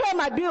 God, pay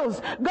my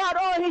bills. God,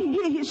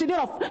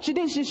 she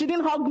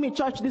didn't hug me,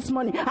 church, this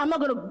morning. I'm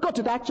not going to go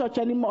to that church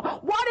anymore.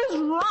 What is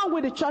wrong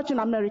with the church in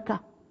America?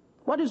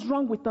 What is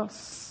wrong with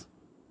us?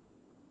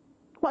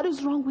 What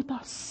is wrong with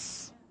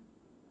us?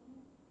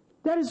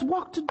 There is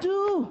work to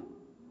do.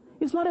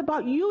 It's not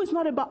about you. It's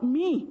not about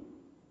me.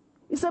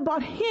 It's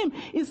about him.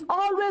 It's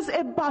always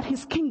about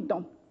his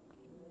kingdom.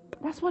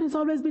 That's what it's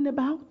always been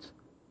about.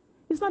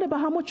 It's not about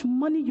how much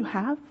money you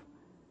have.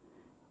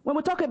 When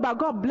we talk about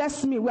God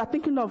bless me, we are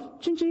thinking of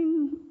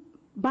changing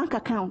bank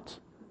account.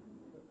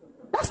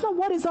 That's not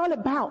what it's all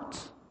about.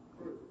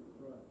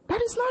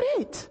 That is not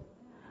it.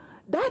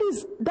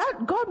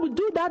 That God will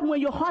do that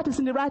when your heart is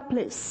in the right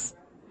place.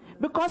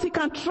 Because He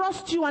can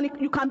trust you and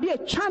you can be a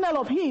channel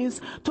of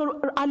His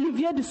to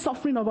alleviate the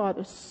suffering of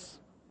others.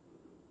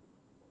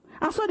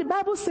 And so the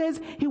Bible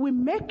says He will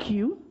make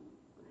you,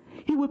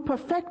 He will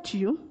perfect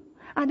you,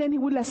 and then He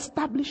will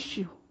establish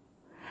you.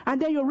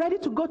 And then you're ready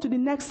to go to the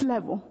next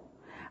level.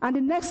 And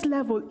the next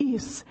level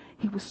is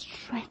He will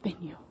strengthen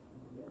you.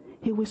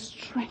 He will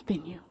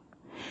strengthen you.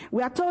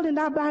 We are told in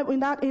that Bible, in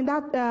that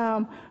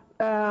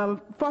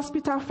 1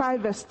 Peter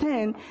 5 verse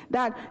 10,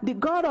 that the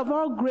God of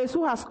all grace,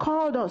 who has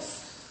called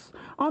us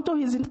unto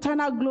His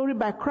eternal glory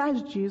by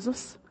Christ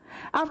Jesus,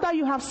 after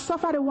you have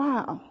suffered a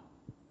while,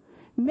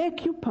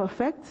 make you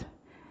perfect,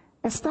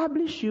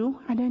 establish you,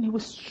 and then He will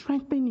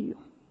strengthen you.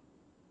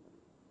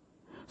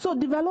 So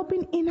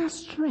developing inner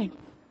strength.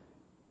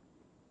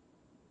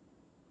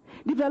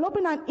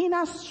 Developing an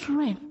inner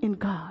strength in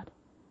God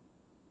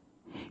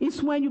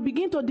is when you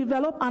begin to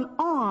develop an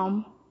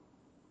arm,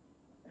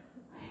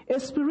 a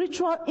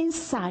spiritual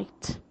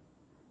insight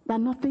that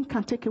nothing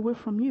can take away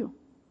from you.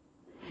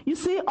 You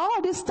see,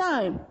 all this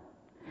time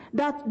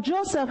that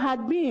Joseph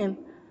had been,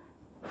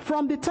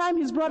 from the time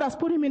his brothers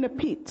put him in a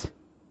pit,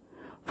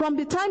 from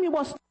the time he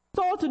was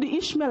sold to the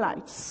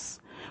Ishmaelites,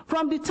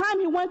 from the time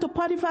he went to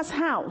Potiphar's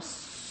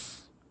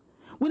house,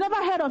 we never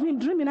heard of him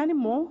dreaming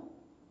anymore.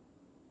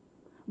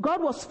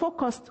 God was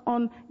focused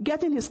on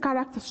getting his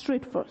character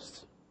straight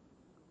first.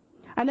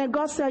 And then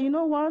God said, you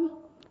know what?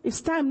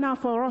 It's time now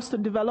for us to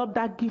develop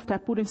that gift I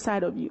put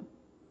inside of you.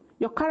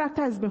 Your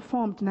character has been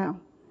formed now.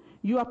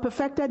 You are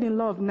perfected in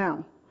love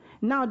now.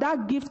 Now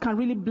that gift can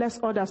really bless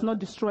others, not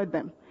destroy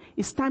them.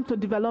 It's time to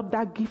develop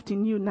that gift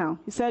in you now.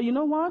 He said, you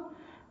know what?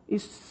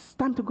 It's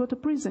time to go to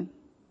prison.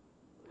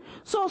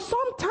 So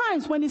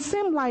sometimes when it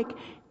seems like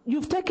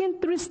you've taken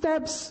 3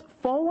 steps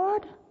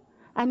forward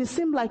and it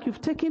seems like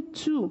you've taken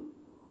 2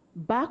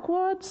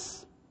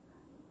 backwards,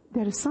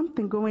 there is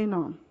something going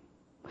on.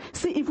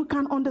 See, if we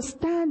can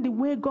understand the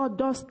way God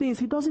does things,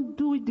 He doesn't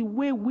do it the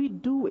way we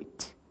do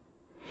it.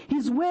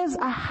 His ways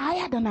are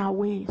higher than our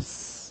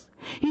ways.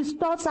 His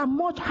thoughts are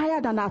much higher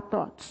than our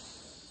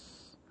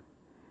thoughts.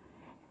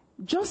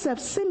 Joseph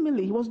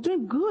seemingly was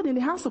doing good in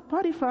the house of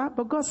Potiphar,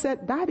 but God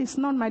said, that is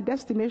not my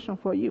destination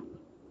for you.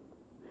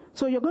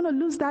 So you're going to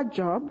lose that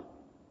job.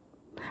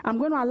 I'm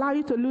going to allow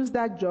you to lose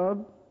that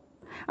job.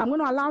 I'm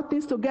going to allow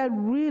things to get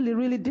really,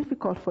 really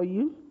difficult for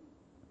you.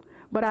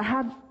 But I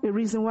have a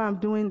reason why I'm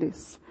doing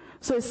this.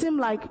 So it seemed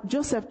like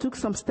Joseph took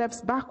some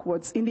steps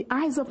backwards in the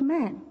eyes of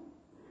man.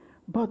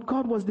 But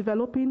God was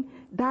developing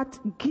that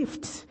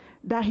gift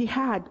that he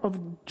had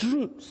of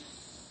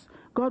dreams.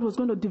 God was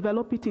going to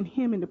develop it in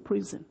him in the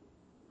prison.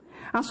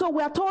 And so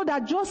we are told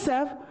that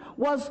Joseph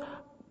was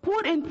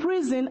put in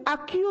prison,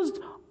 accused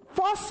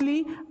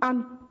falsely,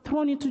 and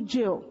thrown into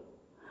jail.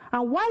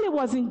 And while he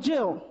was in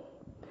jail,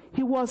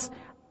 he was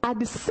at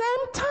the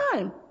same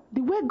time,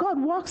 the way God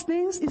works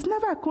things is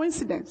never a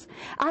coincidence.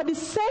 At the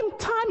same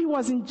time he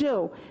was in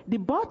jail, the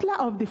butler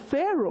of the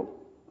Pharaoh,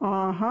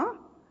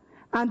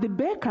 and the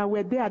baker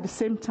were there at the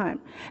same time.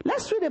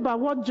 Let's read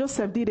about what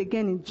Joseph did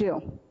again in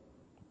jail.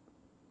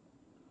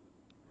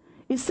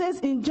 It says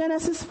in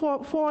Genesis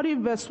 40,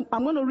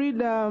 I'm going to read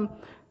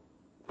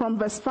from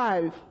verse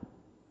 5.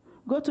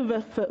 Go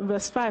to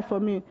verse 5 for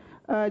me.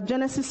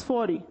 Genesis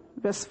 40,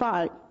 verse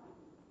 5.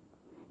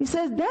 It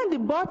says, then the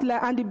butler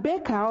and the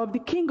baker of the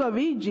king of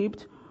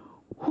Egypt,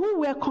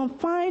 who were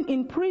confined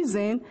in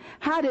prison,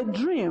 had a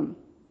dream.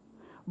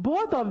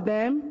 Both of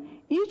them,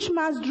 each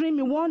man's dream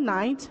in one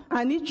night,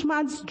 and each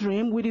man's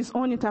dream with his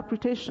own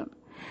interpretation.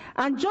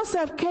 And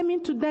Joseph came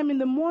into them in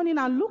the morning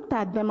and looked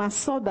at them and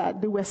saw that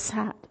they were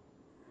sad.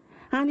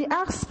 And he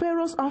asked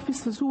Pharaoh's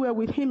officers who were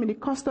with him in the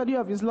custody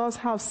of his Lord's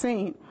house,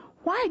 saying,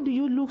 why do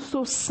you look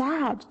so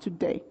sad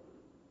today?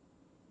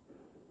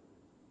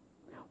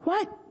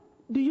 Why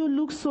do you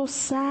look so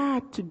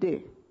sad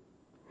today?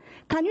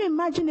 Can you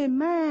imagine a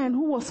man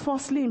who was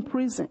falsely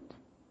imprisoned?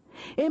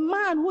 A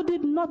man who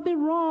did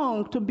nothing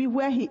wrong to be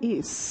where he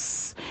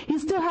is.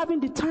 He's still having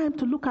the time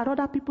to look at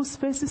other people's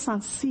faces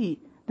and see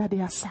that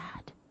they are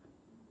sad.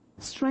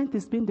 Strength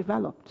is being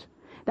developed.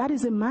 That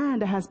is a man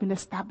that has been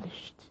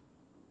established.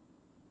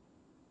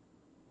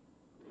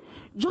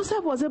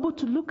 Joseph was able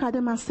to look at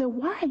them and say,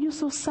 why are you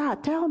so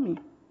sad? Tell me.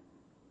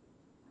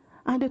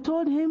 And they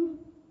told him,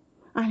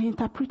 and he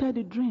interpreted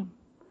the dream.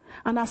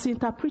 And as he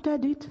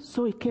interpreted it,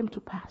 so it came to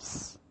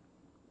pass.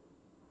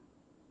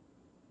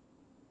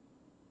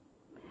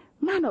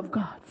 Man of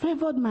God,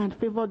 favored man,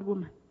 favored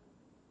woman.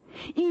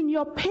 In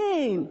your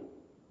pain,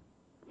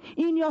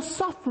 in your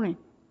suffering,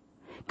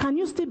 can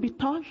you still be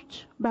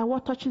touched by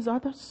what touches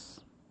others?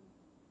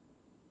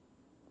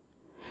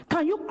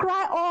 Can you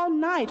cry all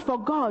night for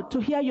God to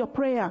hear your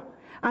prayer,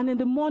 and in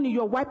the morning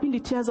you're wiping the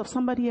tears of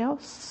somebody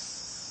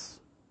else?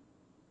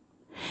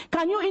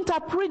 Can you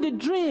interpret the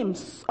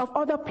dreams of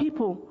other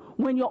people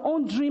when your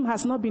own dream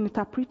has not been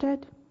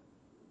interpreted.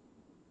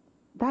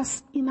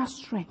 That's inner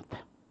strength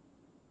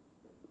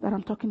that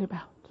I'm talking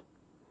about,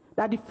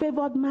 that the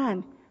favored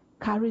man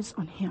carries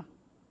on him.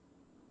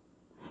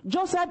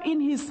 Joseph, in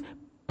his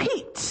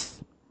pit,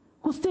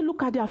 could still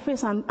look at their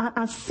face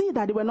and see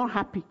that they were not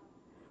happy.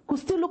 Could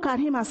still look at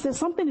him and say,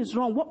 something is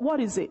wrong. What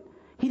is it?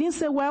 He didn't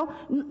say, well,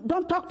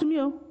 don't talk to me.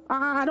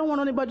 I don't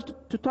want anybody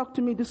to talk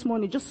to me this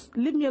morning. Just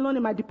leave me alone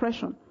in my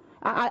depression.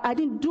 I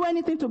didn't do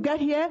anything to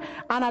get here,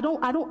 and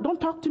don't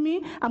talk to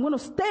me. I'm going to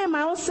stay in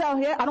my own cell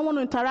here. I don't want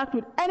to interact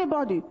with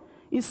anybody.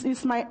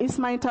 It's my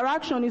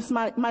interaction, it's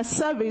my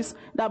service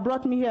that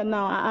brought me here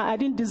now. I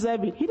didn't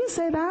deserve it. He didn't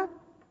say that.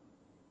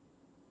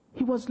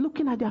 He was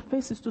looking at their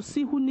faces to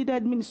see who needed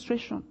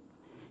administration.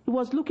 He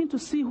was looking to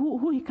see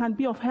who he can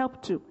be of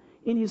help to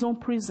in his own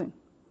prison.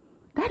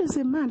 That is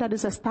a man that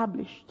is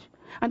established.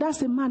 And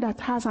that's a man that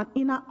has an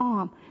inner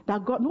arm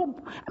that God, no,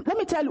 let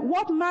me tell you,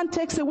 what man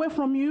takes away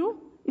from you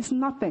is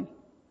nothing.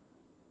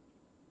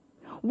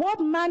 What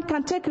man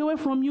can take away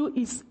from you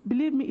is,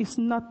 believe me, is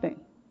nothing.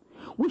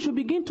 We should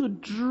begin to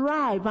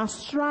drive and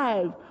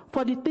strive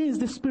for the things,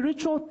 the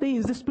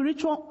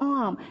spiritual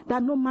arm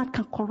that no man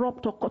can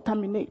corrupt or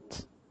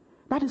contaminate.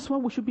 That is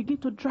what we should begin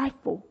to drive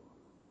for.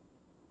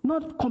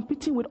 Not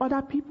competing with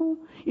other people.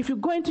 If you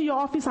go into your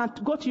office and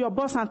go to your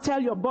boss and tell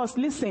your boss,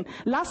 listen,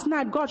 last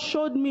night God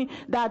showed me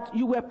that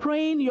you were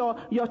praying,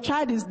 your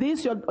child is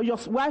this, your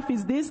wife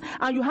is this,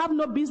 and you have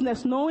no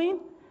business knowing,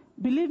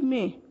 believe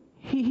me,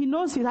 he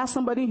knows he has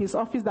somebody in his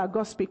office that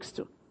God speaks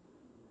to.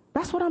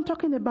 That's what I'm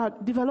talking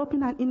about,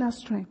 developing an inner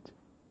strength.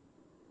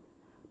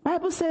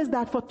 Bible says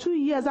that for 2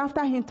 years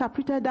after he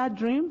interpreted that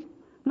dream,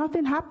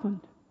 nothing happened.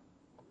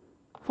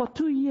 For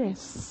 2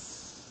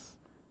 years.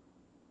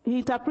 He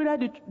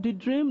interpreted the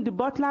dream, the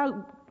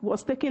butler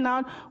was taken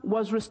out,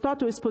 was restored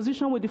to his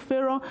position with the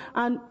Pharaoh,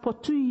 and for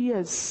 2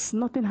 years,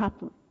 nothing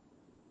happened.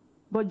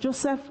 But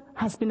Joseph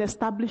has been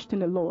established in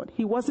the Lord.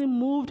 He wasn't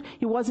moved,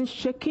 he wasn't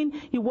shaking,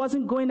 he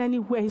wasn't going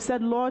anywhere. He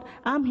said, Lord,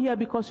 I'm here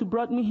because you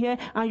brought me here,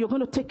 and you're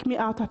going to take me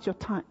out at your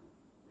time.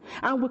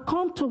 And we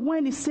come to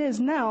when it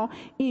says now,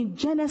 in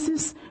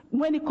Genesis,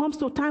 when it comes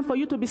to time for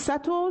you to be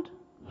settled,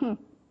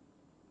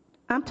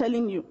 I'm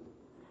telling you,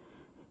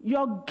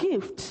 your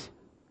gift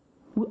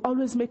will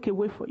always make a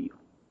way for you.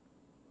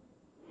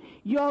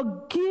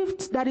 Your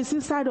gift that is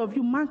inside of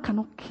you, man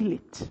cannot kill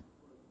it.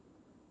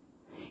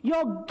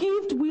 Your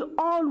gift will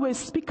always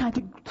speak at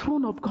the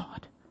throne of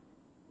God.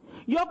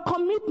 Your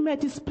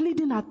commitment is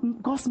pleading at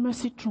God's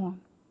mercy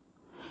throne.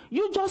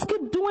 You just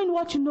keep doing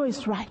what you know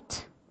is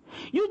right.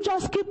 You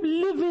just keep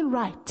living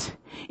right.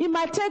 It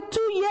might take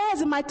 2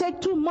 years, it might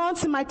take 2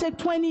 months, it might take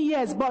 20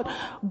 years, but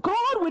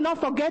God will not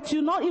forget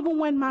you, not even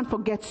when man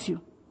forgets you.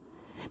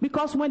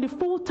 Because when the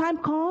full time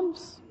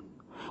comes,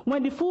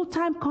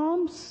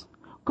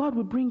 God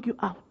will bring you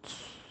out.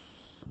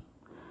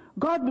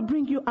 God will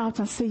bring you out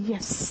and say,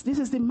 yes, this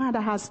is the man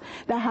that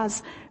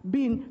has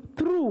been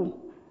through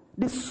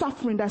the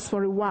suffering that's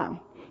for a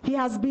while. He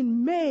has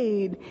been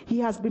made, he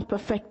has been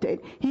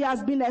perfected, he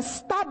has been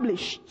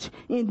established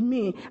in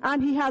me,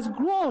 and he has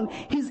grown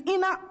his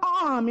inner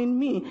arm in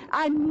me.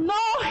 I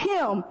know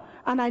him.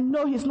 And I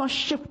know he's not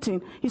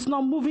shifting. He's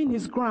not moving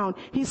his ground.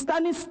 He's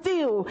standing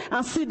still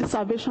and see the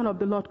salvation of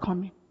the Lord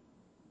coming.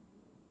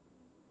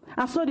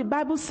 And so the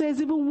Bible says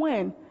even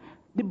when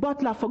the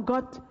butler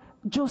forgot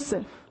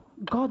Joseph,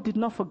 God did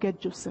not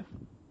forget Joseph.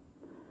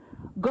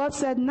 God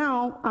said,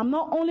 now, I'm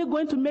not only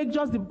going to make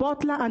just the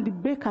butler and the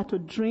baker to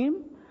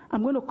dream,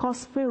 I'm going to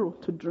cause Pharaoh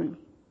to dream.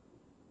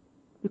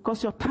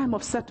 Because your time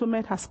of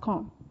settlement has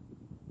come.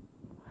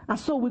 And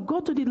so we go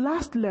to the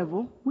last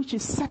level, which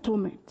is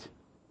settlement.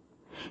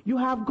 You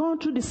have gone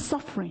through the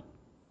suffering.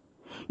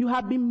 You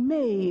have been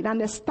made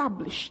and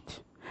established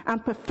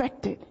and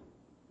perfected.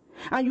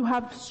 And you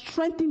have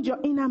strengthened your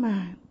inner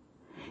man.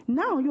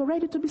 Now you're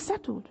ready to be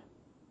settled.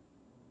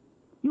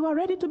 You are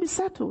ready to be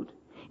settled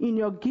in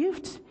your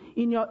gift,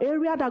 in your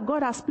area that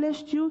God has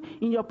placed you,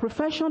 in your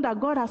profession that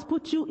God has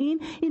put you in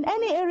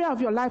any area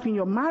of your life, in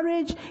your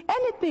marriage,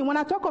 anything. When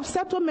I talk of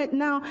settlement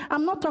now,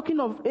 I'm not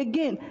talking of,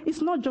 again,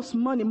 it's not just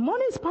money.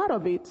 Money is part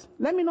of it.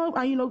 Let me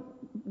know,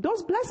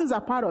 those blessings are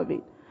part of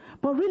it.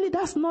 But really,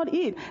 that's not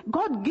it.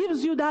 God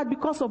gives you that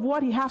because of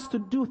what he has to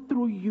do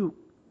through you.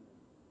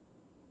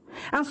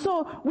 And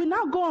so, we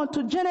now go on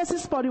to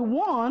Genesis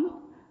 41,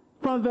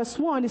 from verse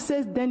 1. It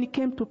says, then it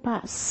came to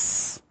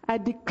pass. I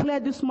declare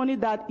this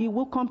morning that it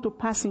will come to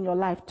pass in your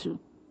life too.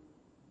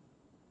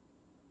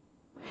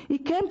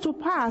 It came to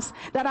pass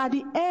that at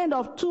the end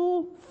of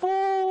 2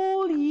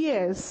 full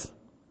years,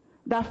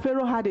 that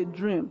Pharaoh had a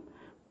dream.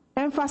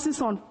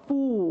 Emphasis on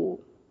full.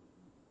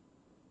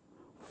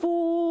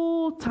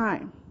 Full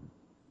time.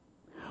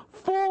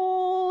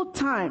 Full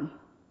time.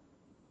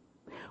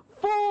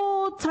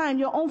 Full time.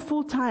 Your own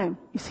full time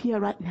is here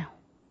right now.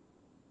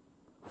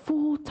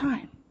 Full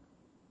time.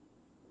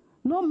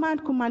 No man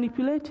could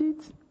manipulate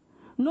it.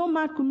 No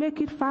man could make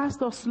it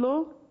fast or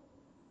slow.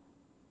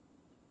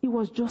 It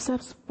was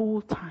Joseph's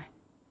full time.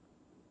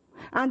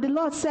 And the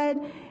Lord said,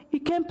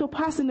 it came to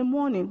pass in the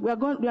morning. We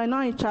are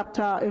now in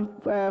chapter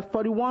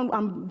 41.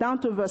 I'm down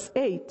to verse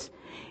 8.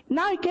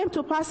 Now it came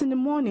to pass in the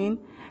morning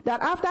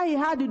that after he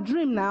had the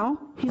dream now,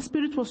 his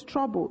spirit was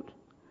troubled.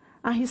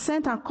 And he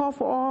sent and called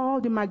for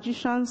all the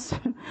magicians.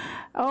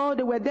 Oh,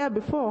 they were there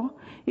before.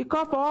 He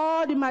called for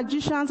all the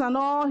magicians and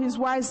all his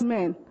wise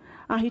men.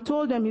 And he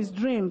told them his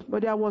dreams,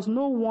 but there was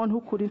no one who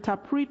could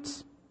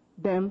interpret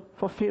them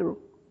for Pharaoh.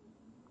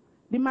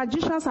 The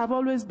magicians have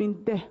always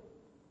been there.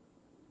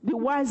 The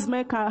wise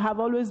men have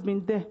always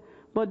been there.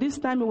 But this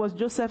time it was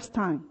Joseph's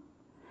time.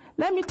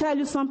 Let me tell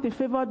you something,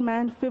 favored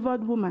man,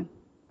 favored woman.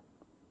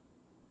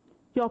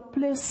 Your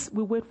place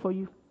will wait for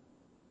you.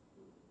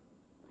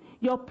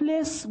 Your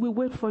place will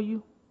wait for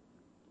you.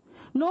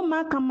 No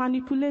man can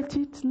manipulate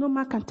it. No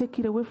man can take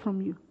it away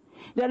from you.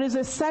 There is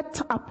a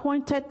set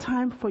appointed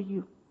time for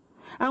you.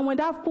 And when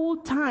that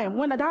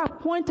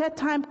appointed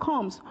time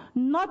comes,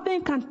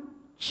 nothing can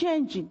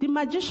change it. The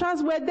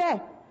magicians were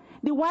there.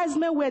 The wise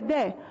men were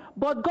there.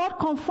 But God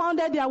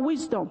confounded their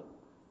wisdom.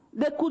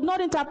 They could not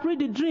interpret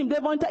the dream.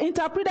 They've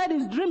interpreted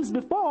his dreams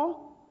before.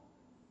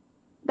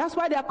 That's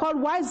why they are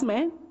called wise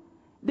men.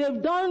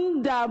 They've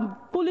done the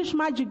foolish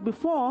magic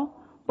before.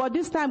 But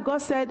this time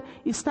God said,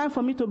 it's time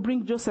for me to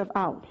bring Joseph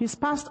out. He's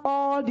passed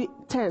all the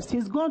tests.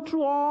 He's gone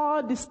through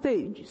all the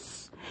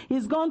stages.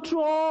 He's gone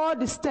through all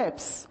the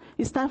steps.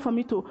 It's time for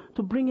me to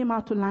bring him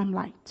out to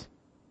limelight.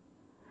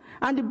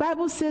 And the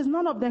Bible says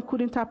none of them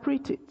could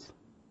interpret it.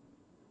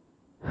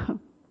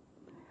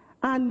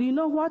 And you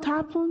know what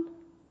happened?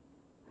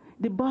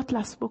 The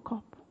butler spoke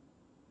up.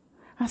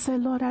 I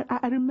said, Lord,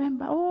 I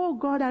remember. Oh,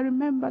 God, I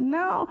remember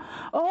now.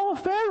 Oh,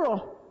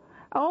 Pharaoh.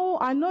 Oh,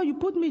 I know you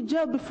put me in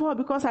jail before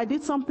because I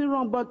did something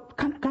wrong, but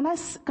can I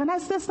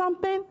say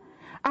something?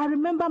 I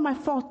remember my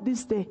fault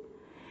this day.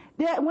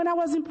 When I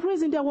was in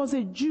prison, there was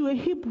a Jew, a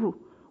Hebrew,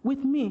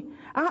 with me.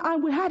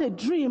 And we had a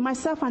dream,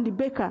 myself and the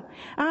baker.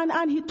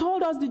 And he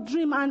told us the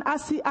dream, and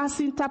as he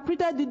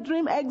interpreted the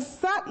dream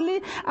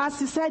exactly as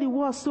he said it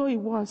was, so it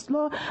was.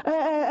 Lord,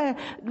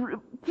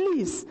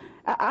 please,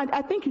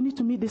 I think you need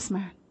to meet this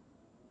man.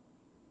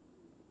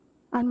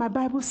 And my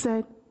Bible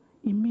said,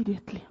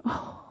 immediately.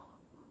 Oh.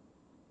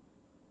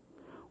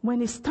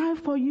 When it's time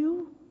for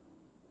you,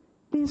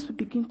 things will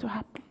begin to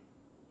happen.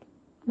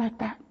 Like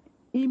that.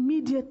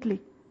 Immediately.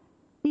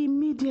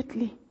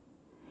 Immediately.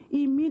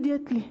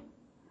 Immediately.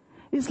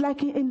 It's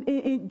like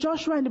in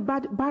Joshua in the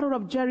battle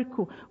of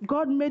Jericho.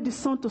 God made the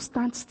sun to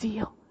stand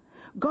still.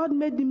 God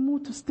made the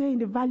moon to stay in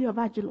the valley of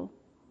Ajalon.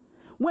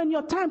 When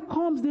your time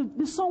comes,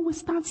 the sun will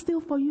stand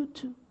still for you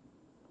too.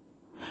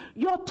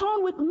 Your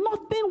turn with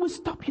nothing will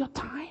stop your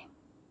time.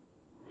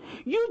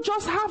 You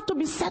just have to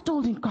be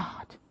settled in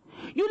God.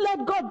 You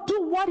let God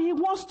do what he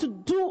wants to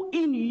do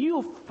in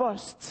you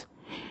first.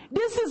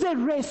 This is a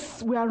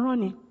race we are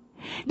running.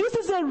 This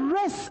is a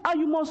race,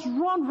 and you must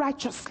run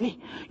righteously.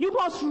 You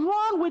must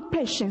run with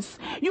patience.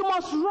 You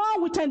must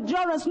run with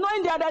endurance,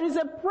 knowing that there is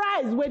a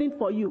prize waiting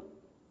for you.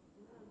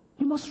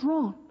 You must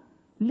run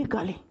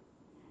legally.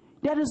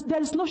 There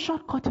is no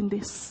shortcut in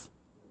this.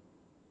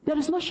 There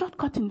is no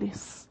shortcut in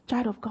this,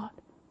 child of God.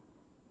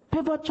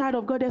 Favored child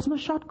of God, there's no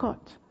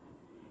shortcut.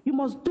 You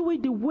must do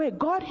it the way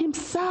God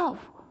himself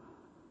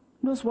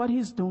knows what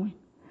he's doing.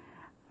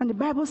 And the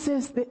Bible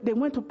says they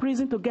went to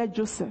prison to get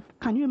Joseph.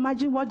 Can you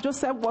imagine what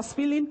Joseph was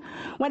feeling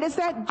when they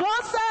said,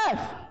 Joseph,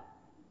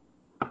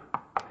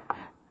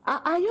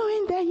 are you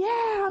in there?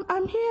 Yeah,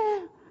 I'm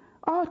here.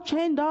 All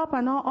chained up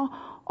and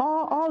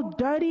all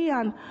dirty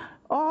and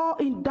all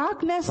in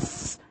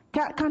darkness.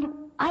 Come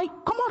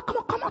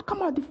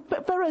on.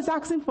 The Pharaoh is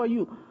asking for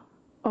you.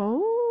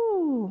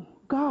 Oh,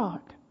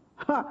 God.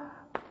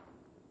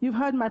 You've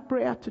heard my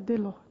prayer today,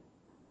 Lord.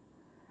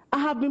 I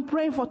have been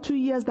praying for 2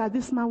 years that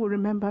this man will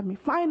remember me.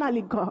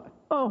 Finally, God.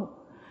 Oh,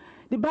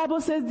 the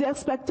Bible says the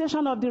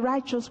expectation of the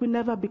righteous will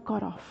never be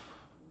cut off.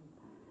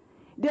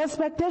 The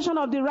expectation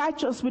of the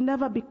righteous will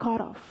never be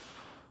cut off.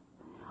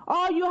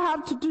 All you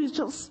have to do is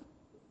just...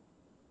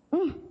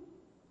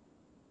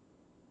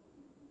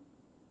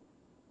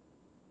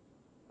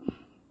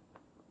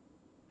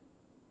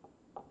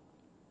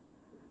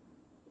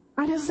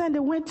 And they said they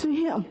went to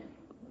him.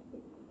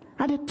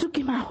 And they took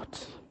him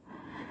out.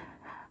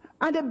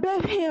 And they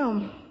bathed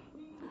him.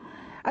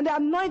 And they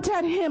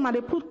anointed him and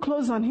they put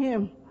clothes on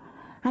him.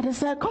 And they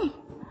said, come,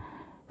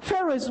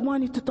 Pharaoh is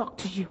wanting to talk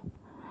to you.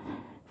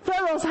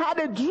 Pharaoh's had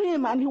a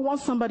dream and he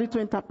wants somebody to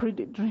interpret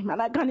the dream.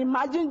 And I can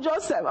imagine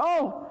Joseph,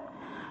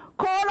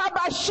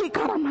 Korabashi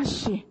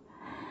Karamashi.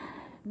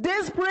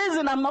 This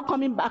prison, I'm not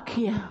coming back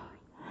here.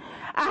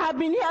 I have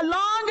been here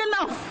long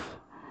enough.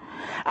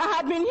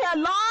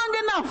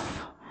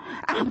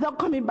 I'm not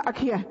coming back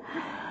here.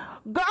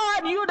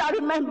 God, you that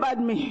remembered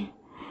me.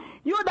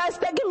 You that's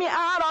taking me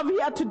out of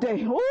here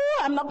today. Oh,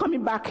 I'm not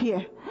coming back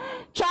here.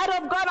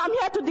 Child of God, I'm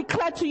here to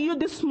declare to you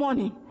this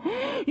morning.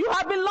 You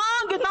have been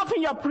long enough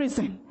in your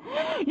prison.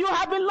 You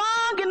have been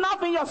long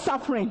enough in your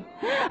suffering.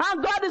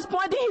 And God is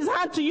pointing his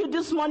hand to you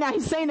this morning and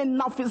he's saying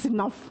enough is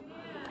enough.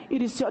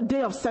 It is your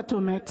day of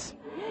settlement.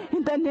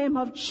 In the name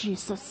of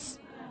Jesus.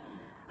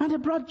 And they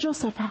brought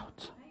Joseph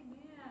out.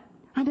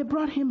 And they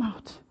brought him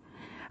out.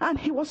 And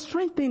he was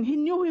strengthened. He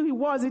knew who he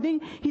was. He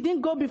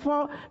didn't go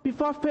before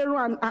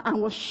Pharaoh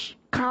and was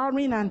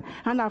cowering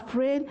and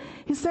afraid.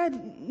 He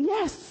said,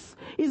 yes.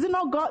 Is it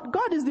not God?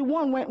 God is the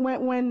one.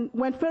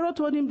 When Pharaoh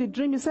told him the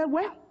dream, he said,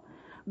 well,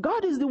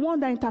 God is the one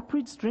that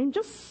interprets dream.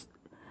 Just,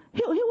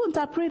 he will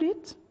interpret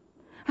it.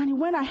 And he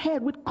went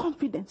ahead with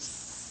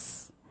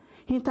confidence.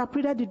 He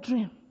interpreted the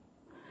dream.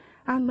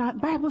 And my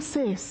Bible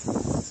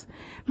says,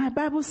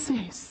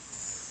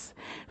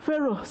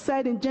 Pharaoh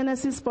said in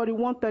Genesis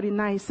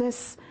 41:39, he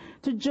says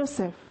to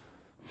Joseph,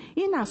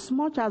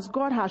 inasmuch as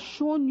God has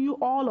shown you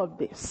all of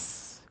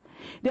this,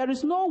 there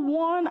is no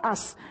one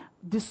as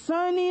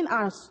discerning,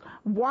 as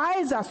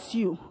wise as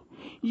you.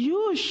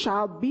 You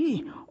shall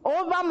be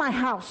over my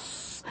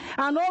house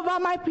and over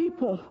my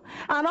people,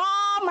 and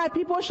all my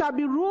people shall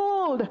be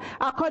ruled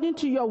according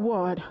to your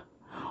word.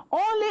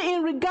 Only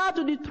in regard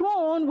to the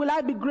throne will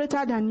I be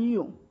greater than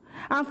you.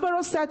 And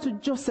Pharaoh said to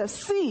Joseph,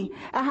 see,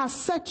 I have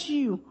set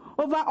you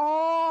over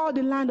all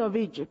the land of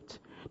Egypt.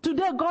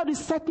 Today God is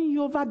setting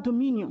you over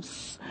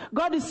dominions.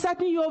 God is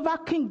setting you over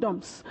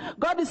kingdoms.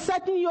 God is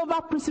setting you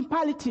over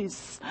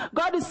principalities.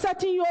 God is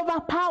setting you over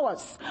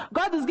powers.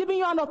 God is giving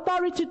you an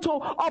authority to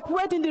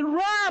operate in the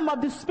realm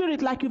of the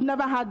spirit like you've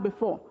never had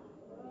before.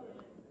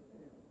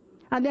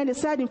 And then it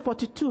said in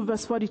 42,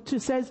 verse 42,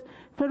 says,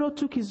 Pharaoh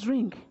took his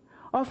ring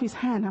off his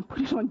hand and put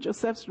it on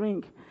Joseph's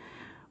ring.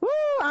 Woo!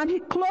 And he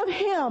clothed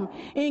him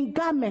in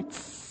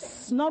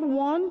garments, not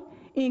one,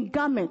 in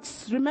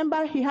garments.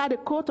 Remember, he had a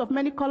coat of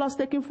many colors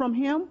taken from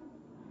him.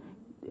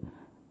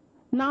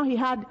 Now he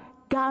had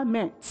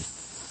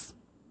garments.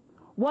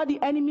 What the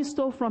enemy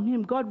stole from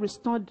him, God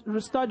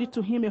restored it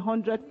to him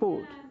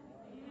 100-fold.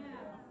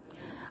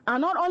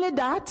 And not only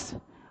that,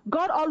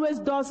 God always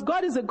does.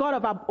 God is a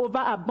God of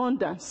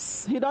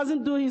overabundance. He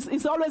doesn't do.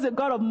 He's always a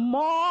God of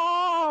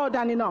more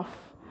than enough.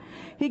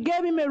 He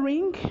gave him a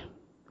ring.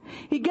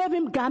 He gave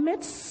him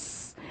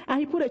garments, and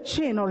he put a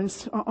chain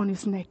on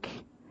his neck.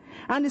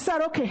 And he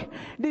said, okay,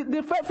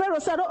 the Pharaoh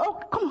said,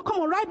 oh,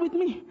 come on, ride with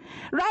me.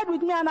 Ride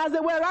with me. And as they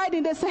were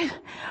riding, they said,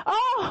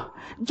 oh,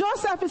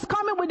 Joseph is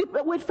coming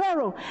with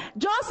Pharaoh.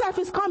 Joseph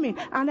is coming.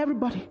 And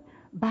everybody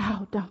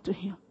bowed down to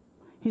him.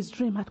 His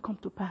dream had come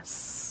to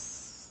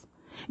pass.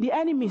 The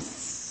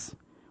enemies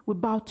will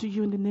bow to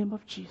you in the name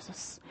of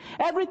Jesus.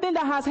 Everything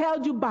that has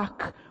held you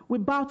back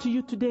will bow to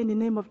you today in the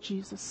name of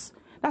Jesus.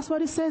 That's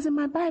what it says in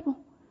my Bible,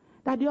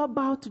 that they all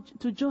bowed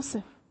to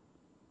Joseph.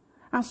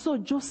 And so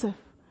Joseph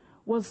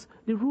was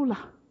the ruler.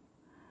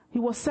 He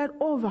was set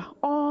over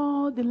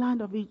all the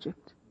land of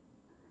Egypt.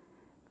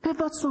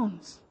 Favored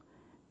sons,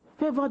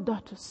 favored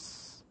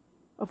daughters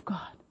of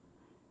God.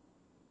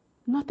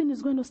 Nothing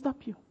is going to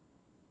stop you.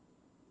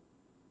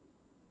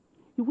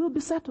 You will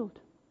be settled.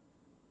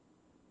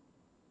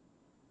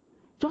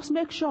 Just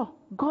make sure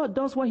God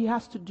does what he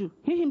has to do.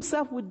 He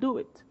himself will do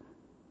it.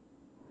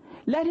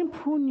 Let him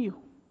prune you.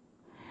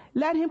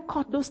 Let him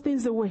cut those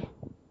things away.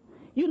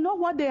 You know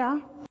what they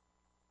are.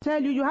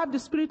 Tell you have the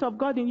Spirit of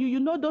God in you. You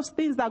know those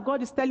things that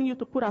God is telling you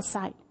to put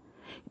aside.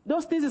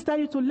 Those things he's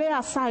telling you to lay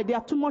aside. They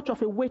are too much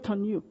of a weight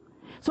on you.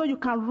 So you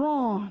can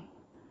run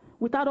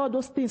without all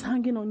those things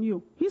hanging on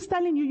you. He's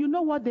telling you, you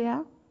know what they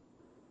are.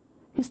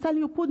 He's telling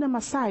you, put them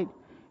aside.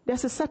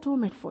 There's a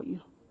settlement for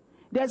you.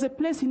 There's a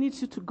place he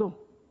needs you to go.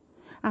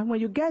 And when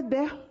you get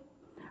there,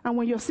 and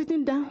when you're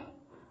sitting down,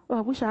 oh,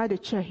 I wish I had a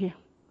chair here.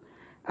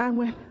 And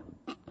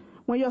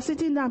when you're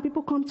sitting down,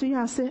 people come to you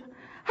and say,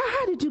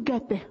 how did you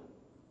get there?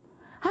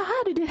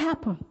 How did it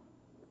happen?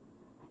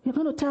 You're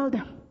going to tell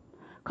them,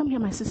 come here,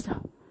 my sister.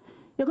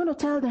 You're going to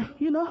tell them,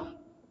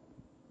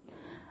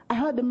 I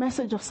heard the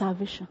message of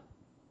salvation.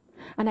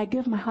 And I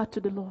gave my heart to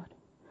the Lord.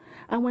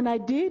 And when I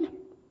did,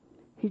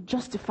 he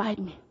justified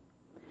me.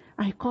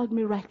 And he called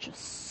me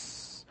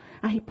righteous.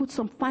 And he put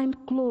some fine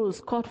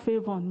clothes called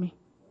favor on me.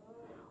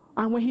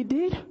 And when he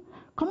did,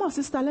 come on,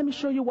 sister, let me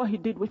show you what he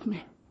did with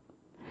me.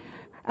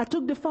 I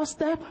took the first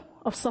step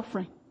of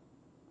suffering.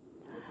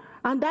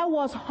 And that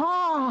was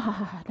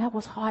hard. That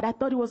was hard. I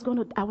thought I was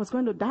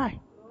going to die.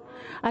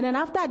 And then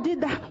after I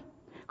did that,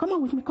 come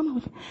on with me.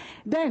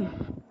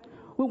 Then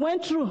we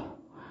went through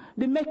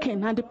the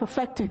making and the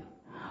perfecting.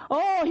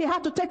 Oh, he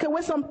had to take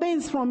away some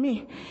things from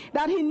me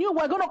that he knew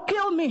were going to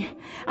kill me.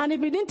 And if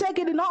he didn't take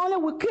it, it not only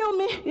will kill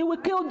me, it will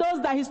kill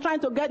those that he's trying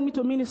to get me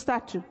to minister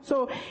to.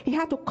 So he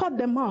had to cut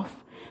them off.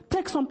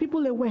 Take some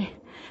people away.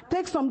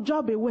 Take some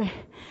job away.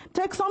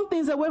 Take some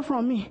things away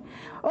from me.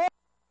 Oh,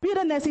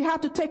 bitterness he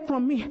had to take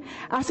from me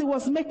as he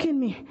was making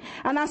me.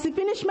 And as he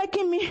finished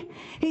making me,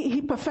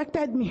 he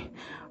perfected me.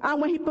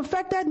 And when he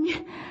perfected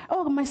me,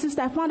 oh, my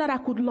sister, I found out I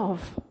could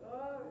love.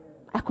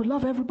 I could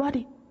love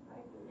everybody.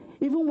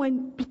 Even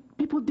when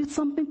people did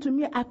something to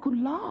me, I could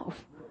love.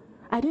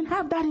 I didn't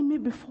have that in me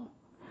before.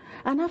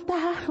 And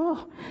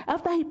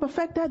after he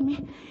perfected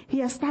me,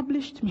 he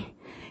established me.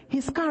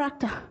 His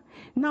character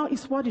now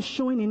is what is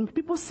showing in me.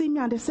 People see me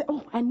and they say,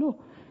 oh, I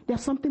know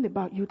there's something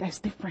about you that's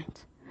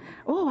different.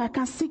 Oh, I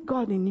can see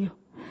God in you.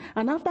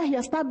 And after he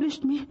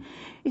established me,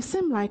 it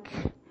seemed like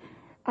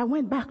I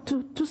went back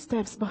 2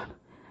 steps, but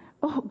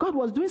God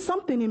was doing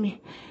something in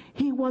me.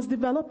 He was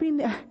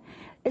developing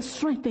a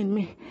strength in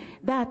me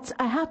that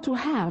I had to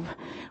have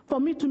for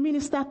me to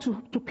minister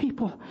to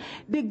people.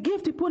 The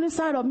gift He put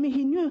inside of me,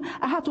 He knew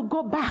I had to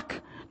go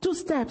back 2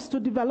 steps to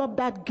develop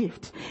that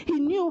gift. He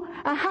knew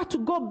I had to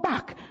go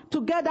back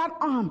to get that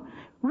arm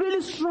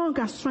really strong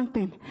and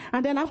strengthened.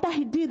 And then after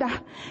He did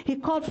that, He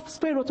called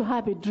Pharaoh to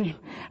have a dream.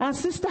 And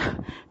sister,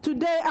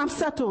 today I'm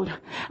settled.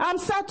 I'm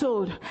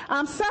settled,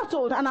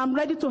 and I'm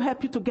ready to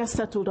help you to get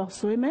settled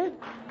also. Amen?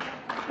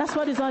 That's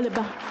what it's all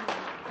about.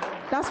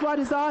 That's what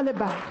it's all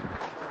about.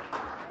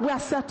 We are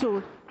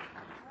settled.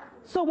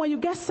 So when you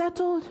get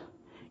settled,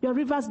 your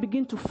rivers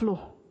begin to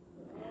flow.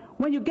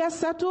 When you get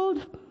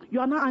settled, you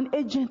are not an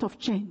agent of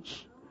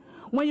change.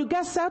 When you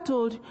get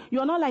settled, you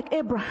are not like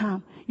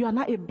Abraham. You are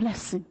not a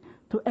blessing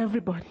to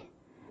everybody.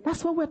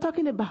 That's what we're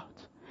talking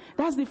about.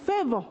 That's the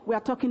favor we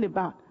are talking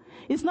about.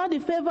 It's not the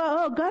favor,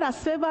 oh, God has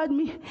favored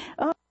me.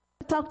 Oh,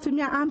 talk to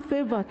me, I'm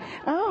favored.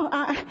 Oh,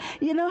 I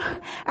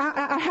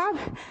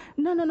have.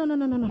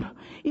 No.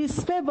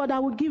 It's favor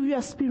that will give you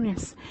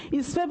experience.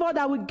 It's favor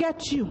that will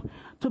get you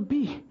to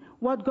be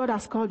what God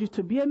has called you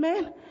to be.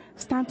 Amen?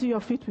 Stand to your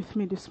feet with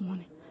me this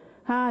morning.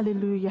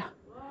 Hallelujah.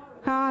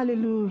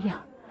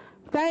 Hallelujah.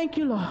 Thank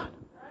you, Lord.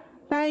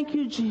 Thank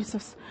you,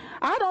 Jesus.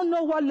 I don't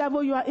know what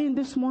level you are in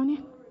this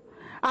morning.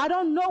 I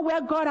don't know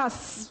where God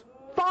has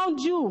found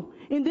you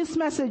in this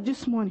message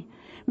this morning.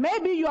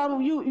 Maybe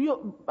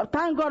you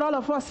thank God all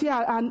of us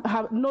here and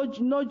have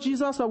know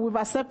Jesus, or we've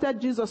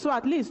accepted Jesus. So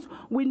at least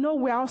we know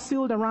we are all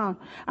sealed around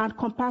and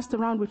compassed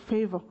around with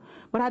favor.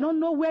 But I don't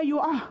know where you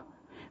are.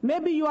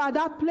 Maybe you are at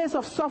that place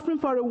of suffering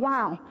for a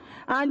while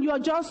and you're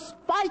just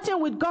fighting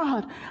with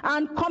God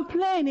and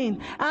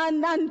complaining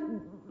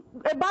and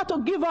about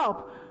to give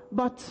up.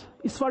 But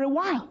it's for a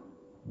while.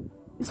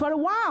 It's for a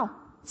while.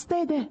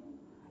 Stay there.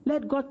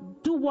 Let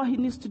God do what He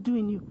needs to do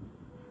in you.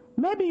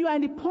 Maybe you are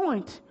at the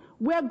point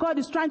where God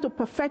is trying to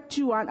perfect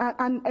you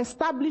and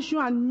establish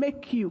you and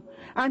make you.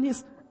 And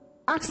He's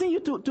asking you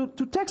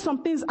to take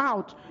some things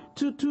out,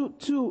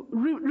 to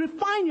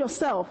refine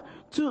yourself,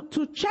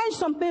 to change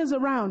some things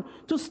around,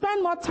 to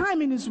spend more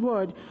time in His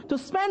Word, to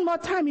spend more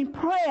time in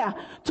prayer,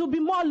 to be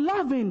more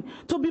loving,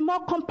 to be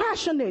more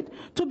compassionate,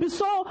 to be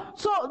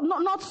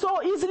not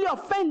so easily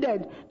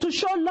offended, to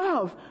show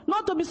love,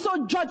 not to be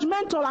so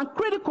judgmental and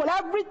critical.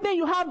 Everything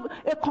you have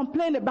a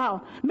complaint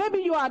about. Maybe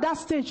you are at that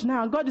stage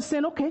now. God is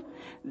saying, okay,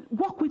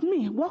 walk with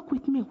me.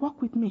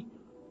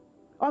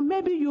 Or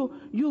maybe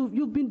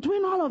you've been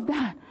doing all of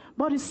that,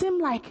 but it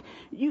seems like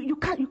you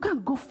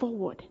can't go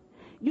forward.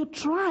 You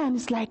try and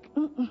it's like,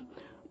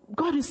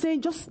 God is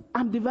saying,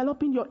 I'm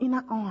developing your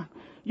inner arm.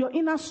 Your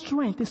inner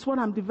strength is what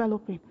I'm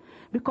developing.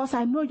 Because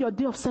I know your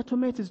day of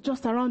settlement is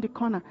just around the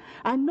corner.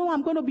 I know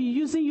I'm going to be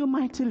using you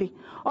mightily.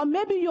 Or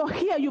maybe you're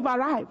here, you've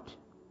arrived.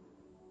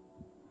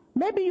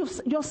 Maybe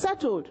you're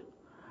settled,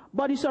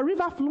 but it's a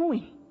river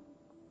flowing.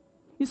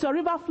 Is your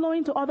river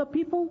flowing to other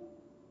people?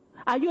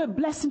 Are you a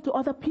blessing to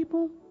other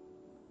people?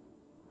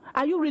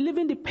 Are you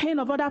relieving the pain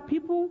of other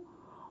people?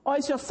 Or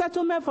is your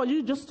settlement for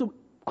you just to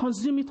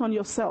consume it on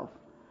yourself?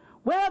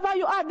 Wherever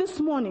you are this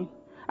morning,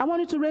 I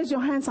want you to raise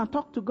your hands and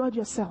talk to God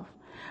yourself.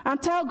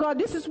 And tell God,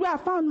 this is where I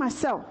found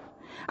myself.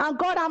 And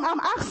God, I'm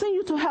asking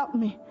you to help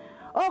me.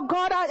 Oh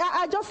God,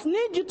 I just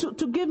need you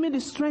to give me the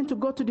strength to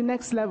go to the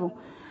next level.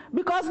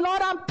 Because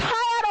Lord, I'm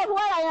tired of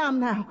where I am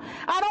now.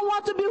 I don't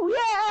want to be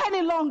here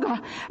any longer.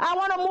 I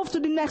want to move to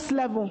the next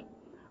level.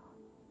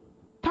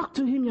 Talk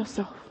to Him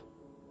yourself.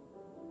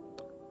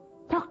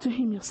 Talk to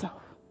Him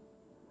yourself.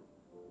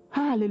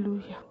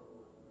 Hallelujah.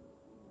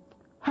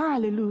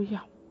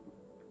 Hallelujah.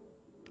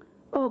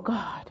 Oh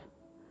God.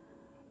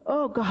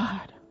 Oh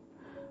God.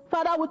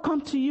 Father, we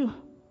come to you.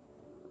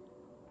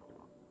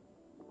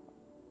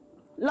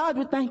 Lord,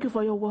 we thank you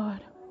for your word.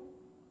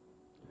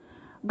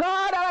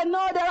 God, I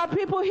know there are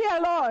people here,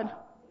 Lord,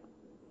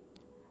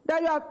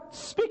 that you are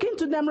speaking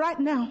to them right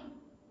now.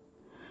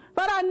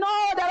 But I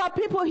know there are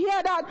people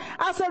here that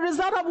as a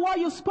result of what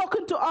you've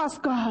spoken to us,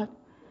 God,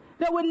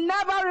 they will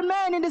never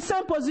remain in the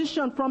same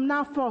position from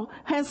now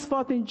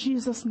henceforth in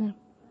Jesus' name.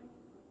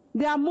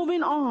 They are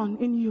moving on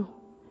in you.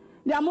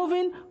 They are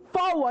moving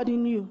forward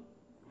in you.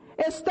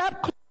 A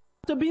step closer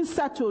to being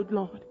settled,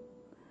 Lord.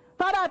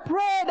 Father, I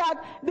pray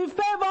that the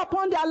favor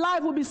upon their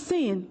life will be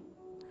seen.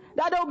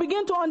 That they will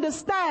begin to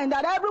understand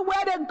that everywhere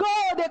they go,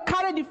 they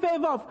carry the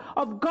favor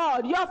of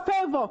God. Your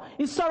favor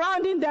is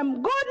surrounding them.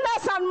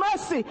 Goodness and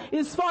mercy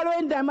is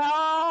following them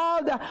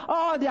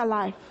all their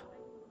life.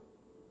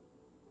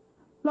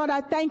 Lord,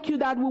 I thank you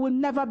that we will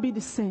never be the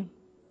same.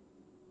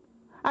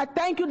 I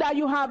thank you that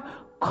you have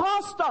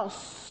caused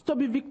us to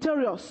be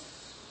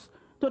victorious,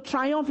 to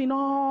triumph in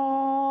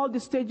all the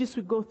stages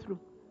we go through.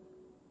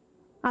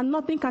 And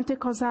nothing can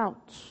take us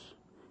out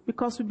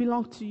because we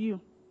belong to you.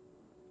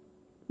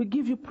 We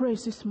give you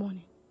praise this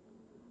morning.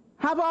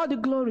 Have all the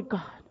glory,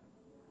 God.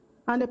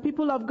 And the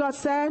people of God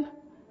said,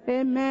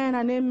 amen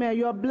and amen.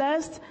 You are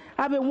blessed.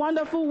 Have a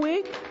wonderful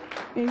week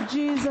in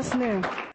Jesus' name.